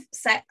love,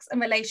 sex,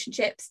 and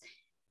relationships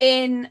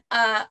in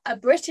a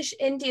British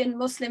Indian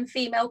Muslim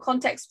female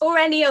context, or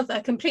any other,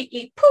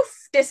 completely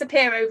poof,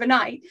 disappear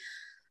overnight.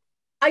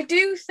 I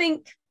do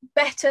think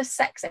better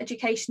sex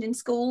education in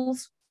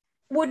schools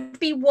would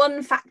be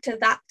one factor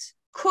that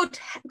could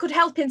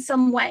help in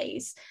some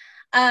ways.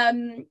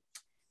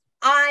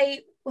 I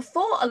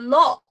thought a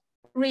lot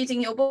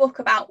reading your book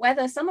about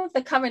whether some of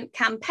the current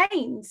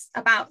campaigns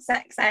about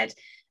sex ed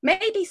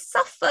maybe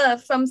suffer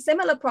from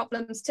similar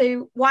problems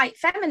to white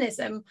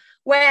feminism,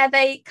 where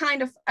they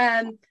kind of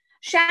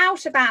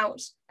shout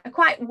about a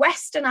quite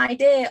Western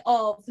idea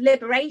of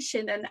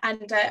liberation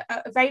and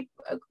a very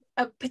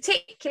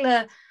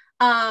particular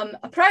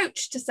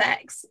approach to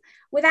sex,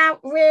 without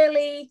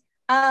really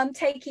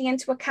taking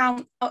into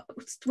account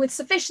with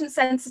sufficient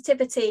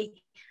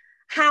sensitivity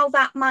how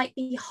that might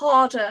be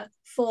harder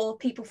for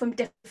people from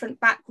different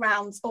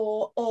backgrounds,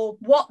 or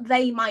what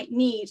they might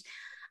need.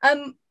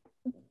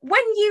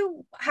 When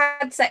you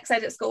had sex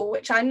ed at school,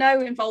 which I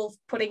know involved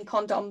putting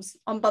condoms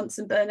on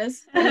Bunsen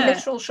burners in a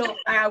literal short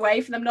hour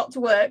away for them not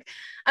to work,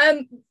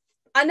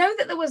 I know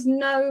that there was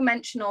no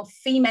mention of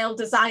female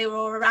desire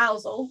or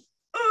arousal.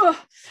 Ugh.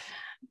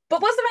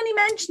 But was there any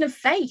mention of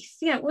faith?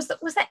 You know, was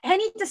there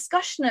any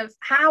discussion of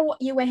how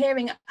what you were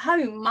hearing at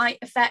home might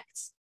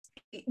affect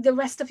the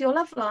rest of your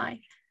love life?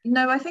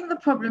 No, I think the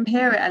problem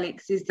here,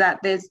 Alex, is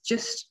that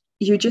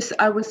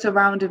I was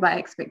surrounded by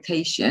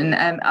expectation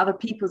and other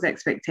people's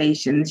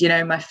expectations, you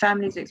know, my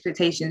family's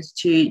expectations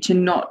to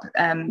not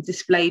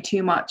display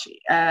too much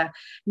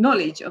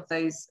knowledge of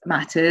those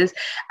matters,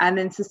 and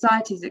then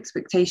society's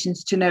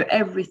expectations to know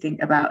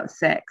everything about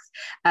sex,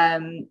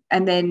 and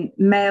then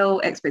male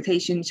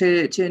expectation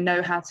to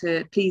know how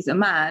to please a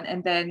man,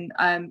 and then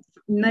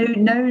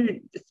no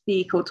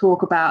speak or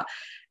talk about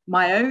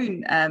my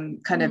own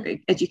kind of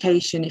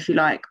education, if you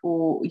like,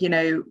 or, you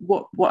know,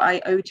 what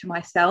I owe to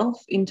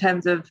myself in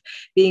terms of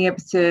being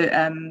able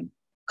to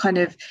kind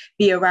of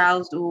be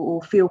aroused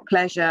or feel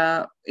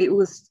pleasure. It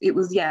was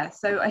yeah.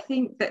 So I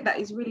think that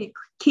is really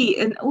key.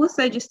 And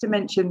also just to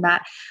mention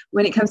that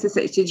when it comes to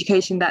sex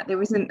education, that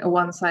there isn't a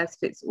one size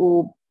fits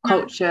all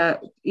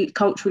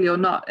culturally or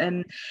not,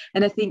 and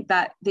I think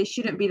that there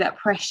shouldn't be that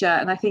pressure,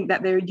 and I think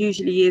that there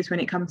usually is when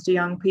it comes to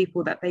young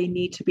people, that they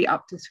need to be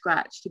up to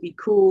scratch to be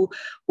cool,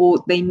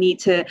 or they need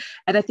to,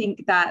 and I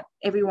think that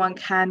everyone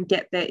can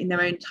get there in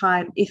their own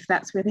time if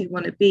that's where they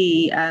want to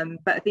be,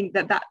 but I think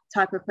that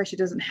type of pressure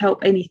doesn't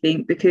help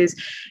anything, because it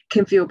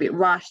can feel a bit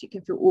rushed, it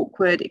can feel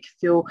awkward, it can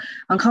feel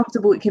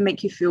uncomfortable, it can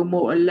make you feel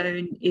more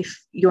alone if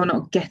you're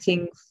not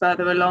getting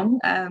further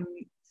along.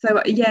 So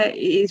yeah, it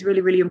is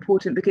really, really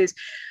important, because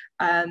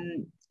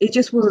it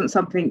just wasn't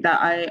something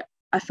that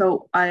I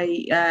felt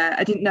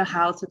I didn't know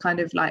how to kind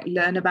of like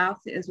learn about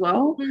it as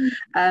well,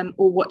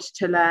 or what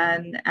to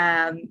learn.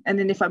 And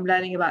then if I'm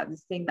learning about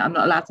this thing that I'm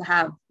not allowed to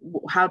have,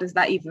 how does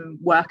that even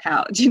work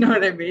out? Do you know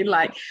what I mean?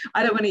 Like,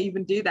 I don't want to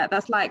even do that.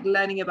 That's like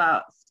learning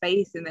about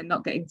space and then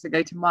not getting to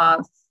go to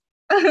Mars.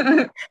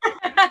 When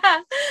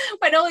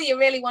all you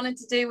really wanted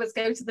to do was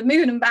go to the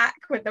moon and back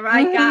with the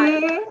right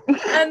guy.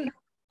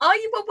 Are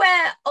you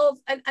aware of,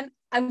 and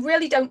I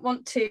really don't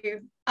want to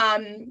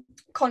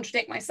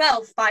contradict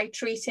myself by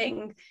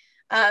treating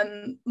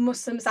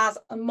Muslims as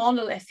a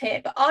monolith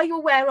here, but are you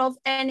aware of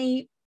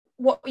any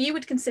what you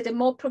would consider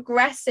more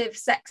progressive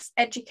sex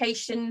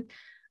education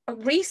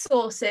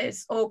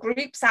resources or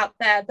groups out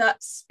there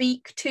that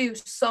speak to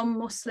some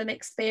Muslim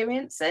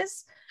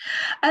experiences?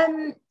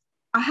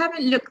 I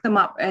haven't looked them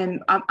up,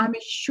 and I'm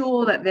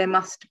sure that there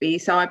must be,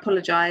 so I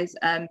apologise,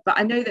 but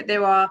I know that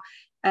there are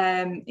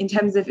in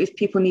terms of if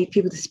people need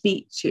people to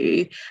speak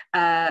to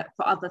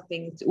for other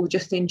things, or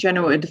just in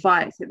general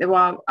advice,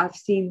 I've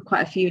seen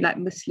quite a few like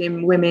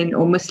Muslim women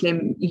or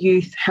Muslim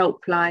youth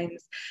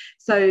helplines.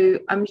 So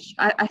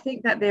I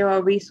think that there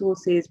are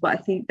resources, but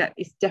I think that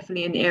it's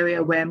definitely an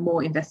area where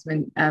more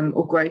investment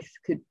or growth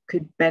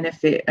could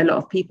benefit a lot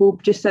of people,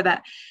 just so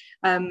that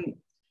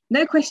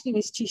no question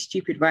is too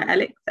stupid, right,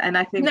 Alex? And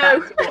I think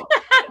that's what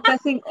I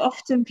think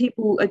often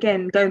people,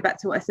 again, going back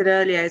to what I said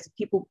earlier, is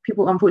people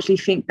unfortunately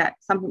think that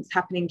something's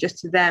happening just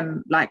to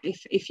them. Like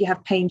if you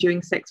have pain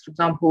during sex, for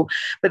example,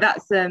 but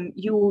that's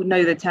you all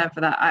know the term for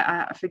that.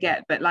 I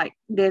forget, but like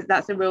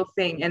that's a real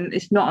thing, and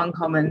it's not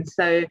uncommon.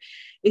 So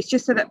it's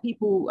just so that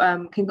people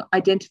can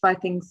identify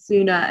things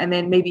sooner, and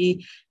then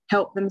maybe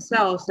help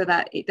themselves, so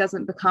that it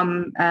doesn't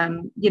become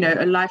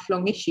a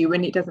lifelong issue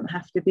when it doesn't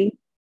have to be.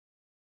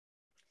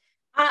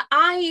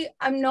 I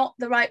am not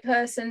the right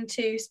person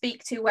to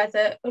speak to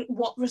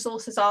what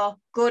resources are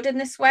good in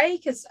this way,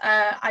 because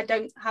I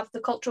don't have the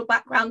cultural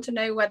background to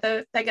know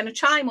whether they're going to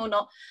chime or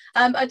not.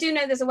 I do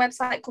know there's a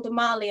website called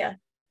Amalia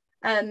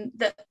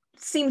that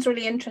seems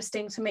really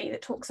interesting to me,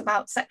 that talks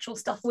about sexual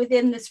stuff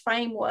within this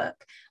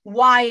framework,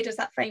 wide as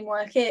that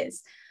framework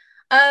is.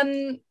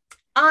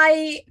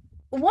 I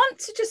want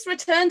to just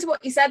return to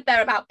what you said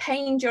there about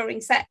pain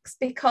during sex,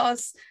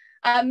 because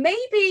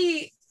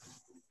maybe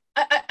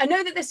I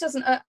know that this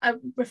doesn't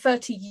refer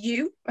to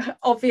you,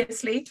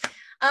 obviously,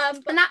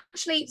 but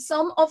actually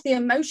some of the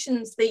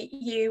emotions that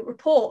you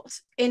report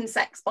in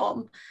Sex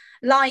Bomb,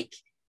 like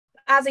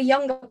as a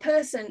younger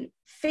person,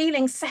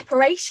 feeling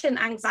separation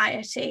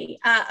anxiety,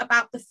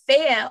 about the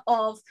fear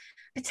of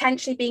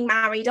potentially being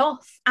married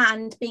off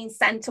and being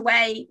sent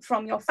away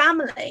from your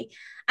family,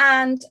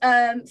 and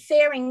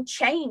fearing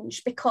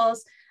change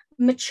because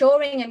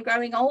maturing and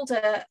growing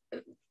older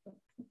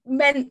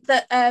meant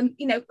that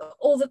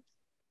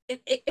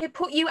it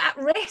put you at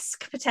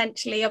risk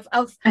potentially of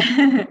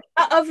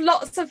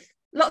lots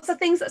of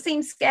things that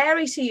seem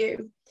scary to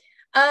you.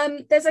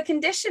 There's a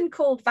condition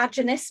called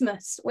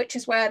vaginismus, which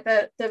is where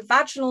the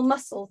vaginal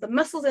muscles, the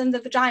muscles in the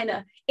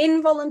vagina,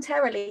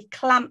 involuntarily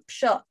clamp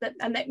shut,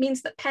 and that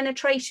means that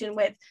penetration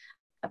with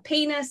a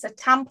penis, a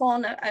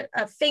tampon,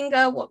 a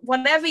finger,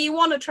 whatever you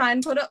want to try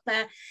and put up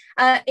there,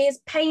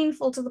 is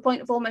painful to the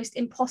point of almost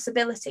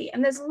impossibility.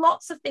 And there's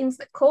lots of things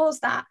that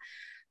cause that.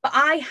 But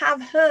I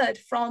have heard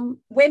from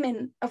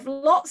women of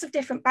lots of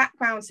different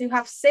backgrounds who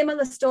have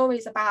similar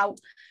stories about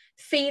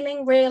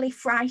feeling really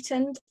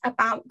frightened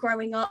about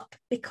growing up,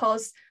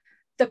 because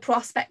the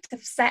prospect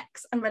of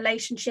sex and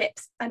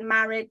relationships and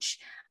marriage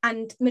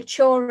and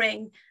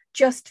maturing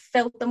just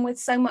filled them with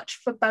so much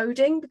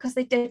foreboding, because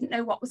they didn't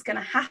know what was going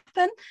to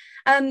happen.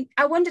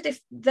 I wondered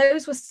if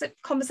those were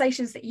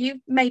conversations that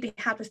you maybe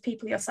had with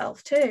people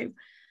yourself too,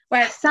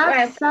 where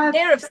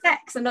fear of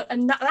sex and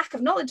lack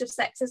of knowledge of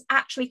sex is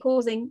actually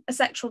causing a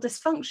sexual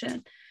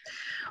dysfunction.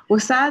 Well,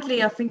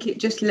 sadly, I think it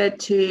just led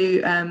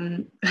to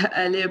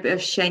a little bit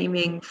of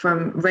shaming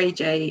from Ray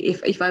J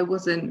if I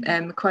wasn't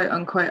quote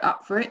unquote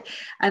up for it.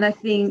 And I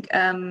think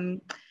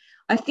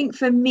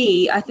for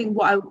me,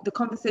 the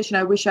conversation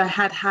I wish I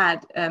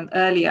had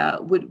earlier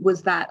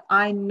was that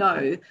I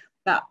know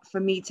that for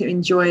me to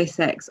enjoy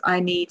sex, I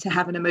need to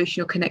have an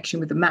emotional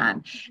connection with a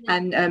man.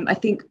 And I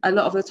think a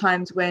lot of the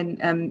times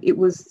when it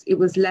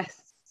was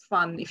less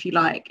fun, if you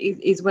like,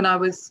 is when I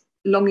was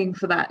longing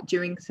for that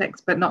during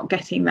sex but not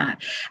getting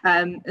that.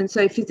 And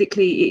so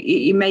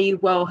physically it may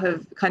well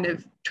have kind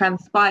of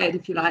transpired,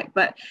 if you like,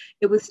 but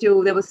there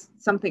was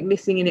something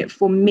missing in it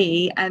for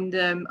me, and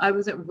I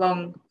wasn't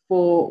wrong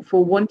for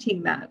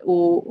wanting that,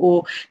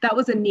 or that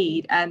was a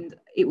need, and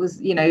it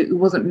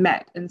wasn't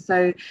met. And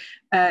so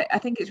I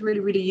think it's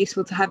really, really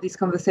useful to have these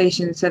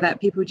conversations so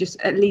that people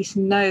just at least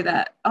know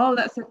that, oh,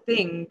 that's a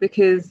thing,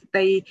 because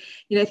they,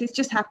 if it's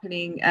just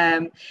happening,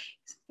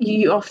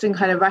 you often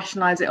kind of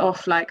rationalize it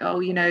off like,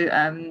 oh,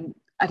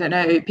 I don't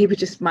know, people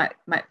just might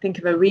think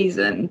of a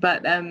reason.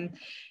 But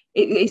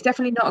it's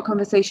definitely not a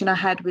conversation I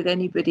had with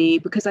anybody,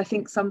 because I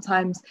think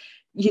sometimes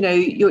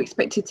you're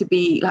expected to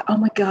be like, oh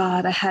my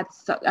God, I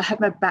had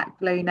my back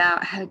blown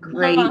out, I had a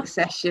great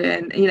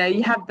session.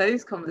 You have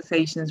those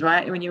conversations,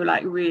 right? When you're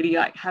like really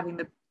like having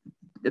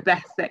the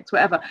best sex,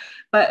 whatever.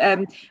 But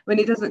when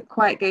it doesn't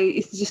quite go,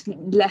 it's just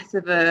less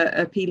of a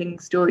appealing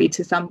story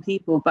to some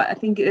people. But I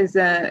think there's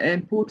an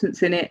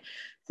importance in it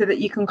so that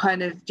you can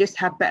kind of just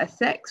have better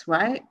sex,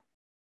 right?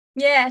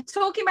 Yeah,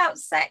 talking about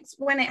sex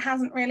when it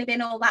hasn't really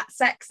been all that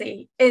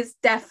sexy is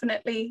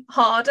definitely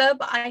harder,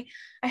 but I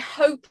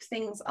hope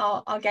things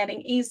are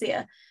getting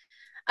easier.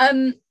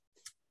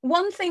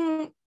 One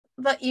thing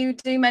that you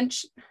do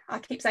mention, I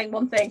keep saying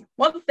one thing.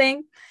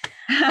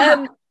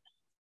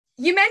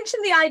 You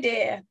mentioned the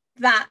idea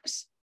that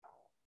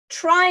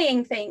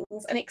trying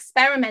things and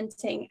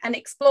experimenting and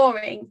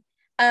exploring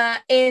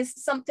is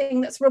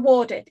something that's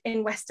rewarded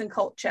in Western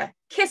culture.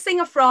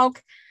 Kissing a frog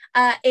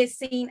is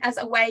seen as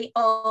a way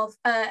of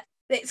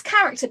it's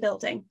character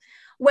building,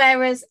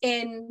 whereas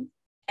in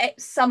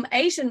some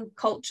Asian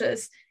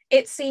cultures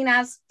it's seen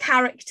as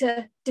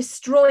character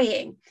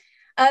destroying.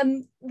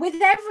 With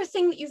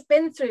everything that you've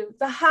been through,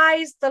 the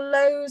highs, the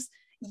lows,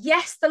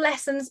 yes, the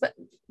lessons, but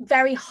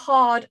very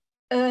hard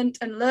earned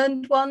and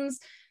learned ones,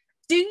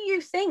 do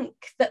you think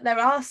that there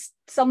are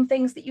some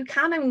things that you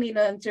can only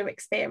learn through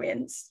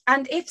experience?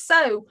 And if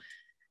so,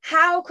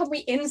 how can we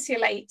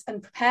insulate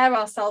and prepare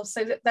ourselves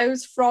so that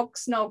those frog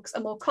snogs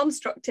are more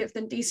constructive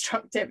than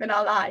destructive in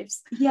our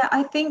lives? Yeah,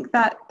 I think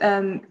that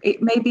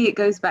it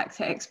goes back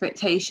to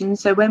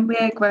expectations. So when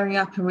we're growing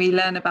up and we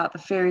learn about the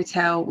fairy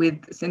tale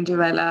with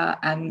Cinderella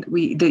and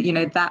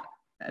that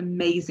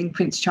amazing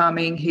Prince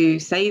Charming who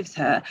saves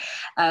her,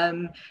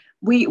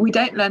 we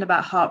don't learn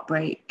about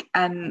heartbreak.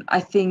 And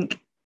I think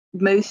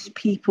most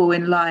people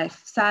in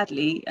life,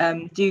 sadly,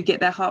 do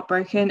get their heart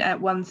broken at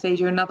one stage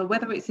or another,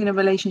 whether it's in a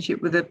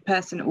relationship with a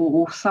person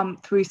or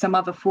through some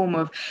other form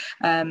of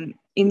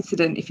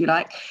incident, if you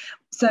like.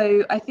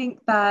 So I think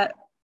that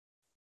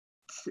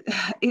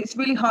it's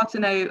really hard to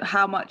know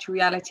how much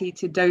reality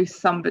to dose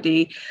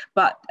somebody,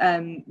 but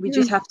we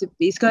just have to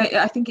be.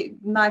 I think it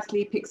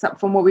nicely picks up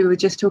from what we were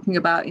just talking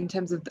about in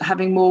terms of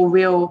having more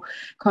real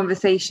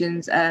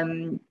conversations,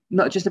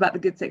 not just about the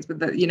good sex, but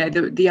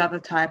the other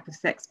type of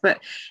sex.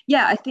 But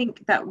yeah, I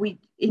think that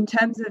in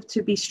terms of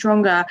to be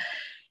stronger,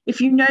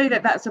 if you know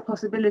that that's a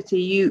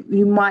possibility,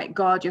 you might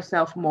guard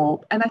yourself more.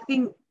 And I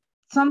think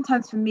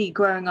sometimes for me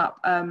growing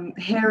up,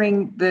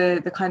 hearing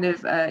the kind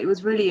of it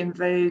was really in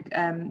vogue,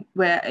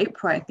 where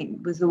Oprah, I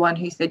think, was the one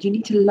who said you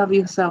need to love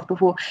yourself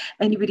before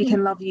anybody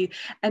can love you.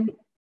 And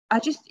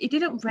it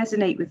didn't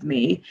resonate with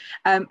me.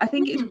 I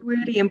think it's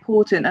really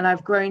important, and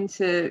I've grown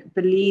to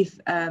believe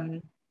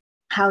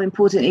how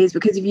important it is,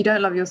 because if you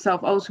don't love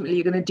yourself, ultimately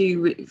you're going to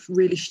do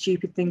really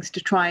stupid things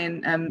to try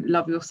and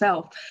love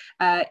yourself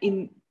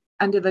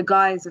under the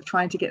guise of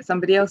trying to get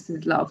somebody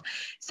else's love.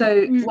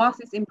 So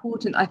whilst it's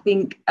important, I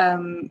think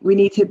we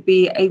need to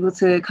be able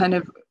to kind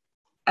of,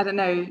 I don't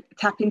know,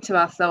 tap into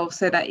ourselves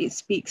so that it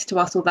speaks to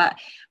us, or that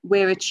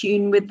we're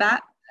attuned with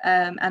that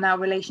and our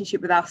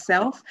relationship with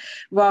ourselves,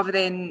 rather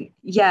than,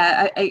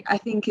 I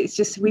think it's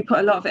just, we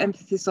put a lot of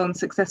emphasis on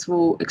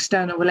successful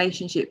external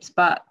relationships,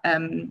 but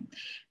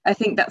I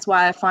think that's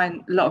why I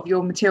find a lot of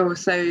your material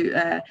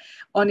so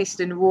honest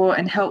and raw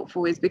and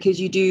helpful, is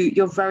because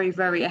you're very,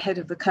 very ahead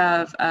of the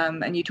curve,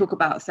 and you talk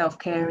about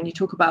self-care and you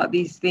talk about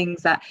these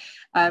things that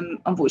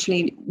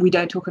unfortunately we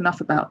don't talk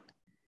enough about.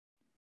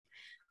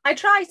 I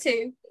try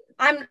to.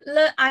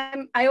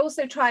 I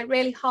also try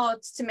really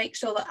hard to make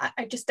sure that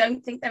I just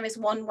don't think there is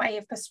one way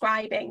of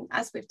prescribing,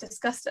 as we've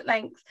discussed at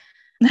length,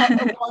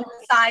 a one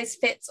size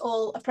fits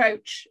all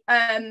approach.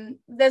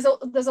 There's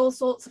all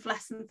sorts of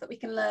lessons that we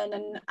can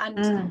learn,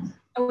 and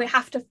we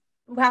have to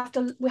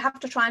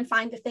try and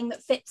find the thing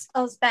that fits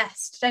us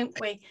best, don't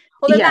we?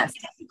 Although that's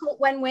difficult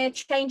when we're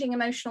changing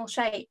emotional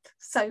shape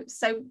so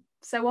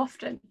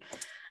often.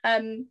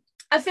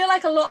 I feel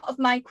like a lot of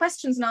my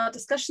questions in our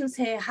discussions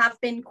here have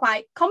been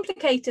quite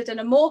complicated and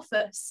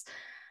amorphous,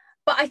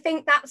 but I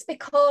think that's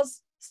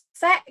because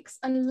sex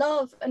and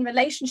love and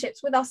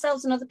relationships with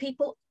ourselves and other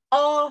people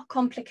are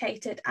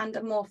complicated and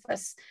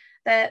amorphous.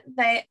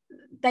 They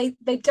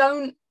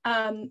don't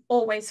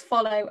always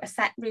follow a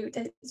set route.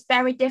 It's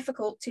very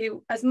difficult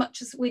to, as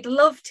much as we'd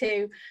love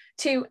to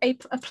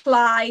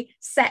apply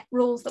set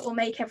rules that will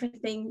make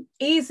everything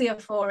easier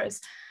for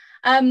us.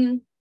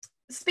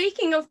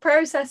 Speaking of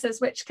processes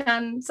which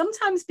can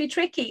sometimes be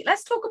tricky,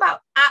 let's talk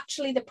about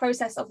actually the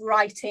process of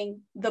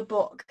writing the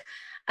book.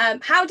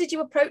 How did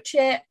you approach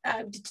it?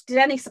 Did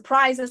any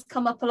surprises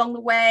come up along the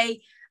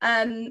way?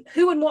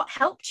 Who and what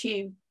helped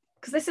you?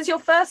 Because this is your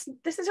first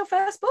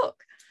book.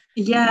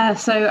 Yeah,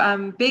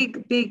 so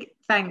big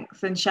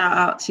thanks and shout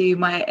out to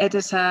my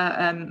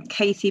editor,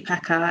 Katie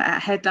Packer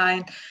at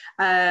Headline.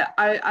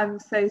 I'm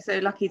so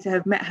lucky to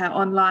have met her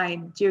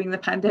online during the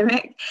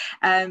pandemic.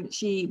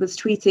 She was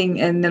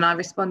tweeting and then I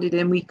responded,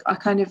 and I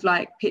kind of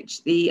like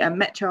pitched the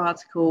Metro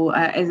article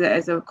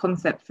as a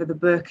concept for the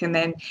book, and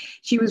then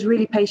she was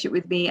really patient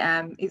with me.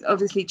 It's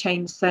obviously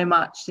changed so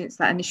much since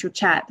that initial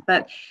chat,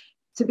 but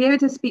to be able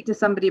to speak to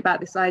somebody about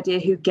this idea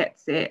who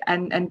gets it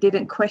and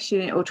didn't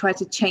question it or try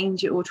to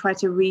change it or try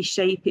to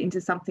reshape it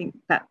into something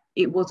that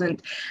it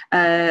wasn't,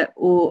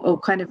 or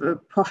kind of a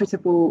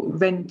profitable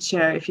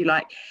venture, if you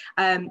like.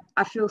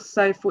 I feel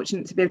so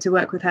fortunate to be able to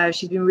work with her.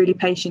 She's been really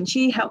patient.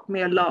 She helped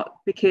me a lot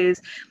because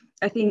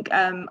I think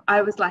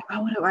I was like, I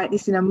want to write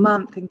this in a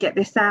month and get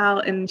this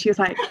out. And she was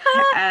like,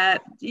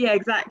 yeah,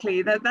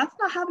 exactly. That's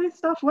not how this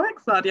stuff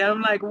works, Sadia.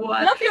 I'm like,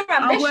 what? I love your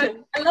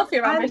ambition. I love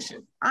your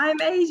ambition.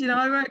 I'm Asian.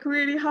 I work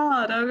really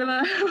hard.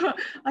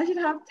 I should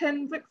have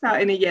 10 books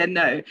out in a year.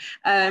 No.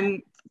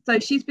 So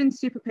she's been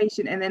super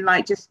patient, and then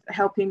like just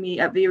helping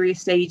me at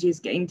various stages,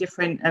 getting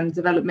different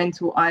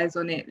developmental eyes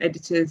on it,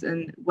 editors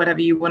and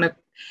whatever you want to,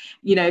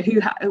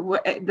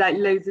 like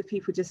loads of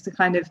people just to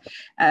kind of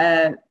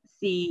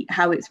see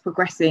how it's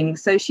progressing.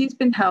 So she's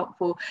been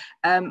helpful.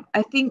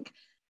 I think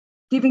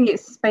giving it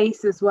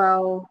space as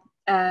well.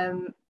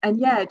 And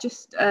yeah,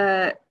 just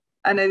I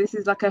know this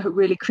is like a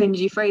really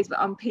cringy phrase,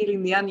 but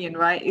unpeeling the onion,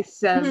 right?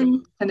 It's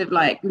kind of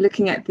like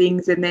looking at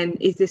things and then,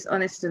 is this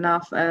honest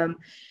enough?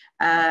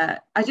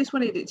 I just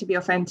wanted it to be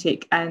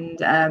authentic,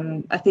 and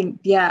I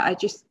think, yeah, I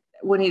just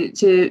wanted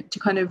it to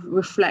kind of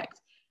reflect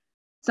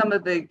some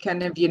of the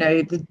kind of, you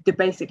know, the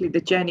basically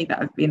the journey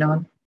that I've been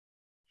on.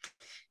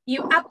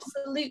 You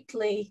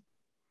absolutely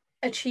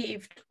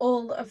achieved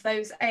all of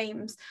those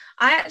aims.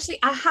 I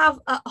have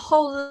a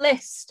whole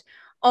list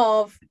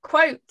of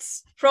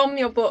quotes from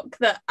your book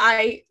that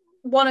I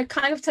want to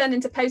kind of turn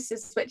into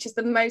posters, which is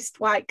the most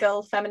white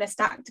girl feminist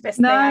activist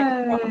thing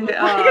I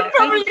could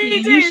probably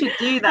do. You should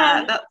do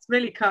that. That's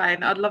really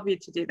kind. I'd love you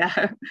to do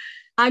that.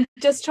 I'm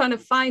just trying to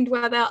find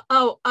where they're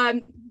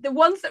the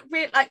ones that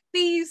really, like,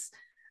 these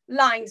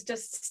lines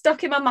just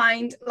stuck in my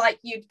mind, like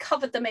you'd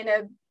covered them in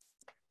a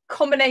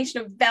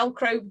combination of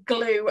Velcro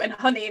glue and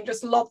honey and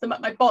just lobbed them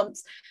at my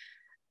bonds.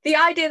 The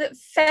idea that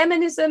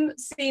feminism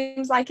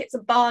seems like it's a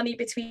Barney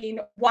between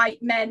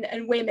white men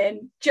and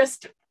women,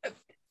 just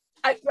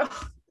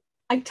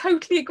I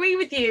totally agree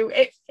with you.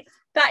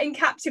 That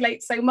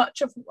encapsulates so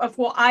much of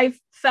what I've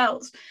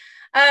felt.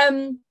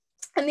 And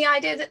the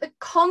idea that the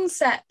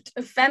concept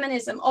of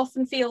feminism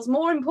often feels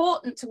more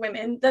important to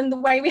women than the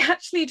way we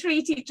actually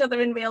treat each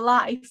other in real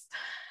life.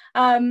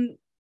 I mean,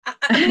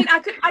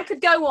 I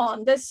could go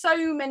on. There's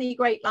so many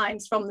great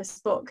lines from this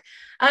book.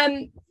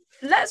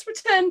 Let's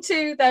return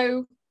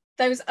to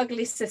those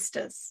ugly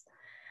sisters.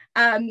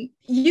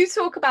 You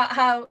talk about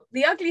how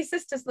the ugly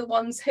sisters are the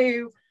ones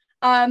who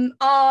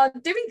are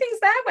doing things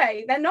their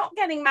way. They're not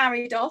getting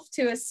married off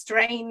to a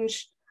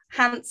strange,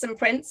 handsome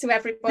prince who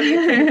everybody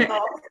approves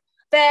of.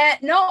 They're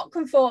not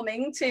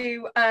conforming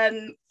to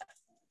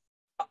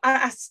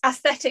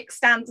aesthetic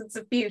standards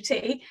of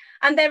beauty,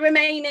 and they're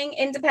remaining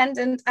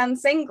independent and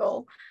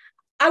single.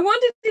 I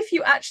wondered if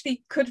you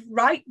actually could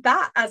write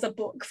that as a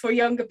book for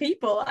younger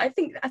people. I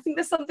think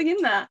there's something in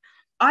there.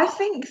 I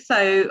think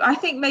so. I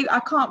think maybe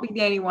I can't be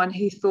the only one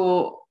who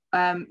thought,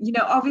 you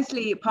know,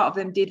 obviously part of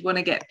them did want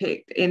to get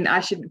picked in. I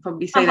shouldn't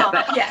probably say that,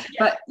 but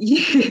but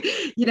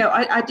you know,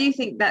 I do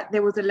think that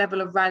there was a level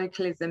of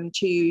radicalism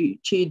to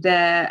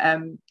their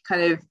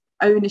kind of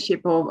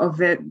ownership of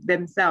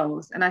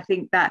themselves, and I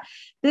think that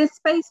there's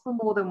space for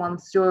more than one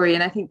story.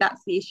 And I think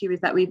that's the issue,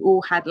 is that we've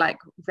all had like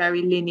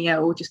very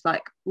linear or just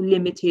like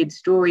limited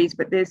stories,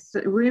 but there's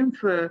room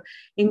for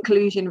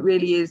inclusion.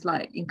 Really is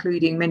like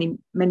including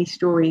many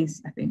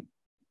stories, I think.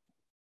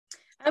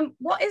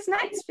 What is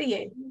next for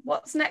you?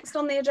 What's next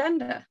on the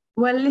agenda?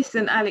 Well,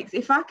 listen, Alex,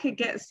 if I could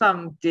get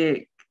some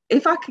dick,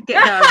 if I could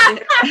get down,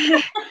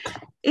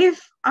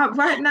 if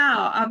right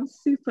now I'm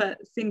super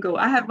single.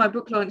 I have my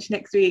book launch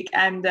next week,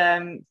 and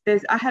I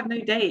have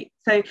no date,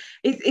 so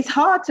it's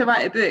hard to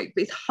write a book,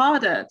 but it's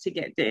harder to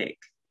get dick.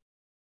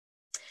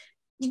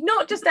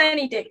 Not just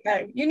any dick,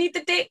 though. You need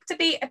the dick to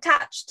be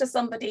attached to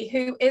somebody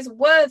who is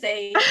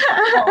worthy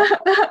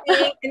of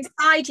being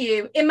inside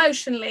you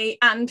emotionally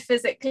and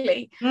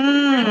physically.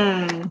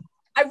 I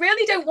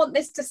really don't want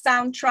this to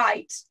sound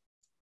trite,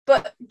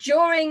 but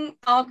during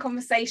our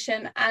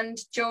conversation and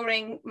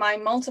during my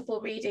multiple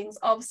readings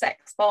of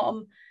Sex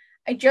Bomb,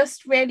 I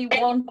just really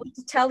wanted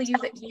to tell you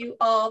that you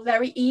are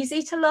very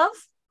easy to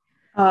love.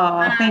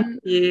 Oh, thank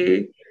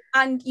you.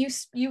 And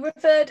you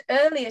referred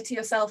earlier to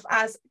yourself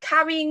as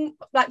carrying,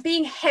 like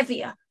being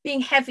heavier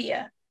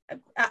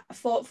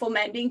for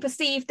men, being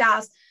perceived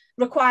as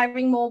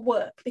requiring more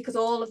work because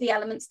all of the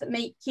elements that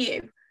make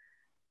you.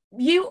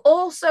 You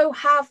also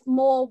have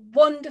more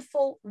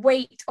wonderful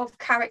weight of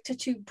character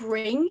to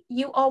bring.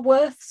 You are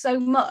worth so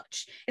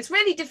much. It's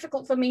really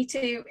difficult for me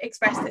to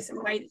express this in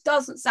a way that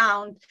doesn't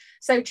sound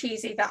so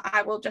cheesy that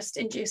I will just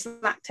induce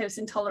lactose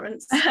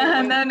intolerance.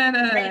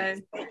 No.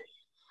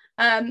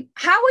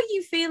 How are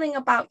you feeling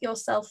about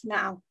yourself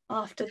now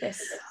after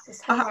this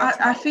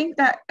I think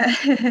that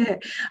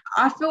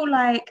I feel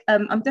like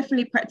I'm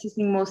definitely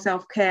practicing more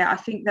self-care. I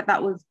think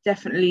that was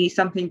definitely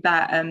something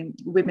that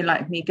women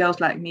like me, girls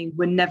like me,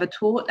 were never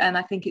taught, and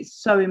I think it's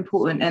so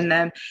important.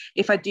 And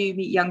if I do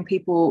meet young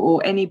people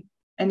or any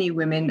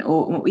women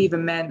or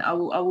even men, I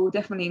will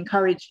definitely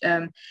encourage.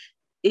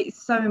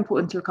 It's so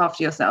important to look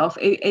after yourself,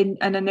 and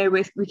I know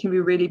we can be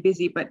really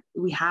busy, but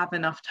we have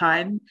enough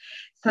time.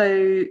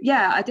 So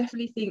yeah, I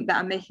definitely think that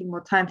I'm making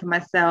more time for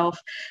myself.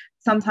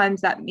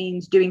 Sometimes that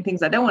means doing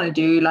things I don't want to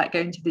do, like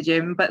going to the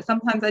gym, but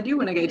sometimes I do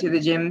want to go to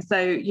the gym. So,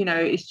 you know,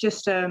 it's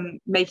just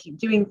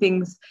doing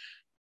things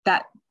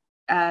that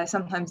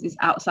sometimes is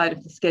outside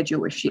of the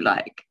schedule, if you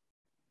like.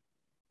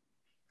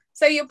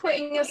 So you're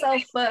putting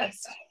yourself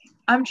first.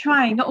 I'm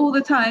trying, not all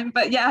the time,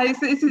 but yeah,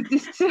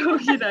 it's still,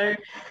 you know,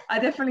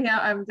 I'm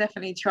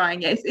definitely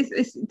trying. Yeah,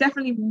 it's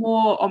definitely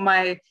more on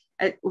my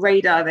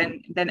radar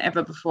than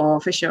ever before,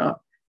 for sure.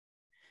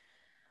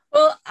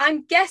 Well,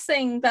 I'm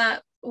guessing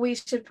that we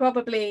should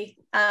probably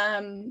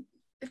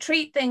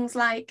treat things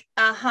like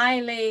a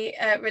highly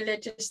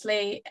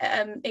religiously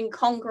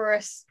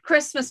incongruous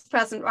Christmas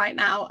present right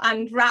now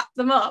and wrap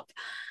them up.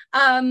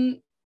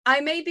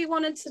 I maybe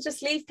wanted to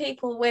just leave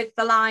people with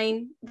the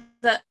line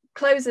that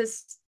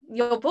closes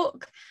your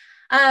book.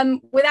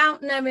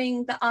 Without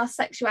knowing that our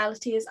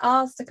sexuality is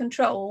ours to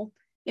control,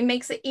 it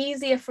makes it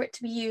easier for it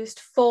to be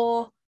used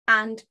for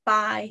and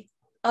by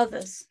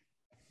others.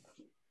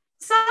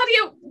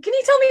 Sadia, can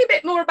you tell me a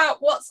bit more about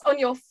what's on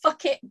your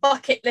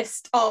bucket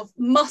list of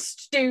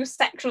must-do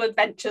sexual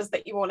adventures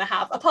that you want to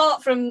have,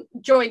 apart from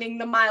joining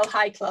the Mile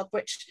High Club,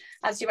 which,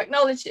 as you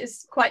acknowledge,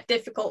 is quite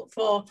difficult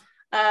for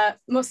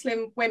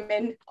Muslim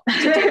women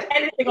to do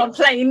anything on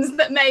planes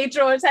that may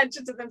draw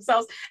attention to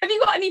themselves. Have you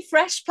got any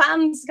fresh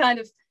plans to kind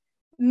of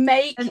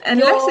make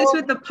unless it's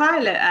with the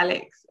pilot,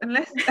 Alex,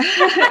 unless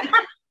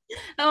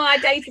Oh, I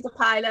dated a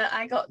pilot.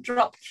 I got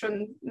dropped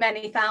from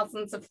many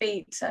thousands of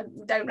feet. I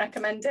don't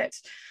recommend it.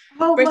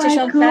 Oh, British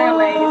my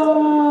Airways.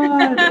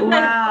 God.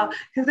 Wow,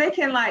 because they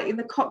can, like, in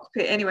the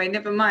cockpit anyway,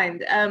 never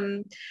mind.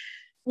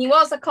 He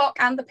was a cock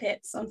and the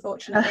pits,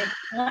 unfortunately.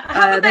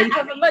 I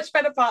have a much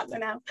better partner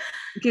now.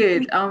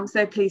 Good. I'm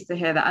so pleased to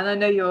hear that, and I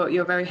know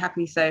you're very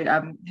happy, so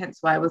hence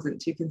why I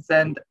wasn't too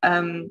concerned.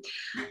 Well,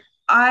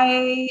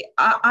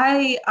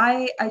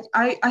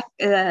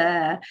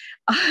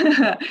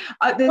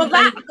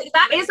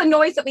 that is a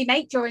noise that we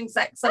make during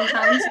sex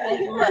sometimes.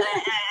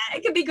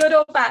 It can be good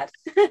or bad.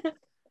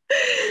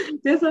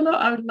 There's a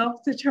lot I would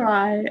love to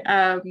try.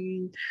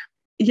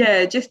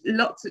 Yeah, just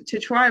lots to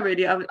try,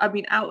 really. I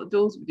mean,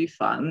 outdoors would be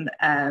fun.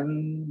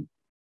 Outdoors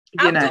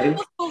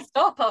will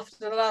stop after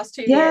the last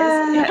 2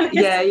 years.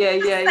 Yeah.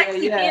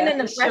 Being in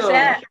the fresh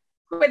air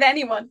with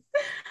anyone.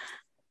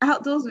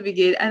 Outdoors would be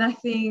good. And I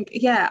think,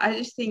 I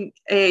just think,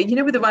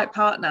 with the right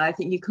partner, I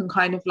think you can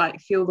kind of like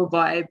feel the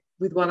vibe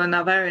with one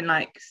another and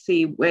like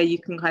see where you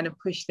can kind of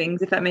push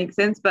things, if that makes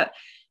sense. But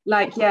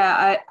like,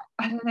 I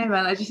don't know,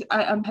 man.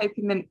 I'm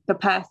hoping that the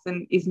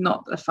person is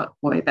not a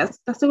fuckboy.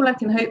 That's all I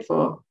can hope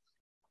for.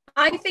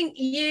 I think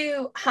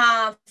you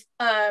have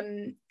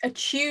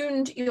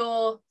attuned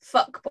your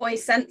fuckboy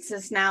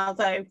senses now,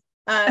 though.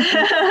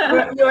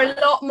 You're a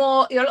lot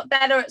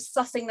better at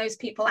sussing those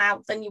people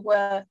out than you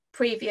were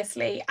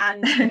previously,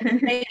 and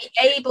maybe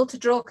able to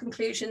draw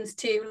conclusions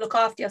to look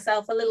after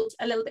yourself a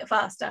little bit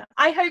faster.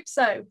 I hope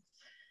so.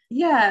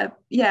 Yeah,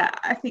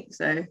 I think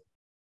so.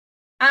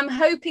 I'm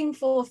hoping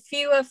for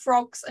fewer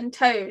frogs and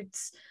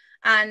toads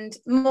and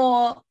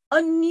more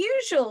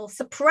unusual,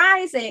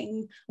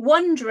 surprising,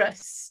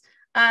 wondrous,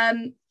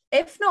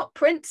 if not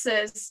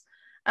princes,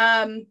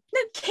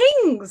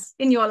 kings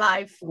in your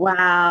life.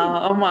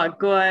 Wow. Oh my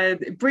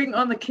God, bring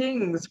on the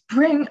kings,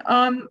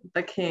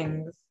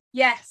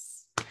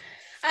 Yes.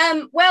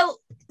 Well,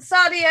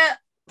 Sadia,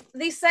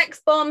 the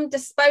sex bomb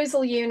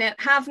disposal unit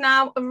have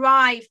now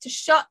arrived to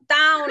shut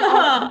down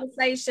our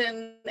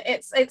conversation.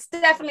 It's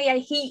definitely a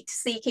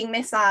heat-seeking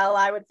missile,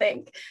 I would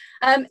think.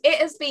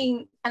 It has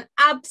been an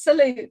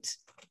absolute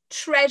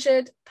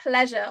treasured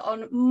pleasure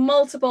on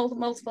multiple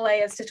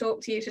layers to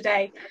talk to you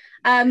today.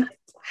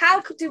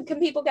 How can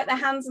people get their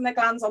hands and their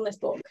glands on this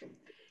book?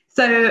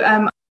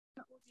 So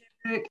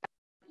which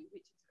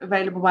is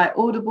available by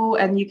Audible,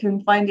 and you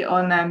can find it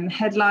on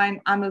Headline,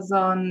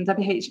 Amazon,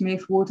 WH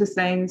Smith,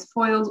 Waterstones,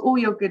 Foyles, all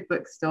your good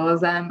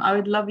bookstores. I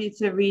would love you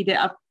to read it.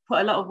 I've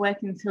put a lot of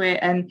work into it,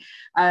 and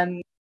thank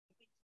you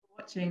for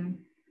watching.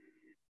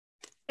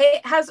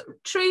 It has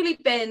truly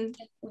been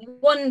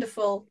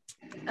wonderful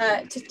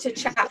to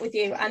chat with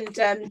you, and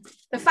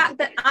the fact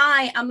that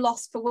I am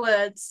lost for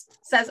words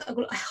says a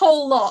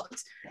whole lot.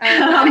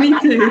 Me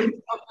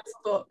too.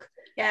 Book.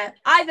 Yeah,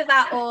 either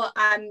that or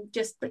I'm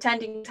just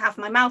pretending to have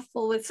my mouth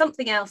full with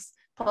something else,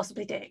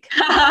 possibly dick.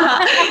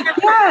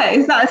 Yeah,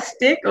 is that a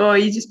stick, or are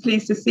you just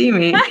pleased to see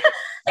me? It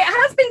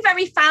has been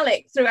very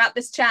phallic throughout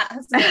this chat,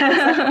 hasn't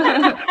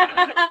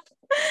it?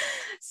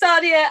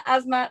 Sadia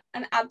Azmat,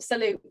 an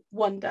absolute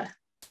wonder.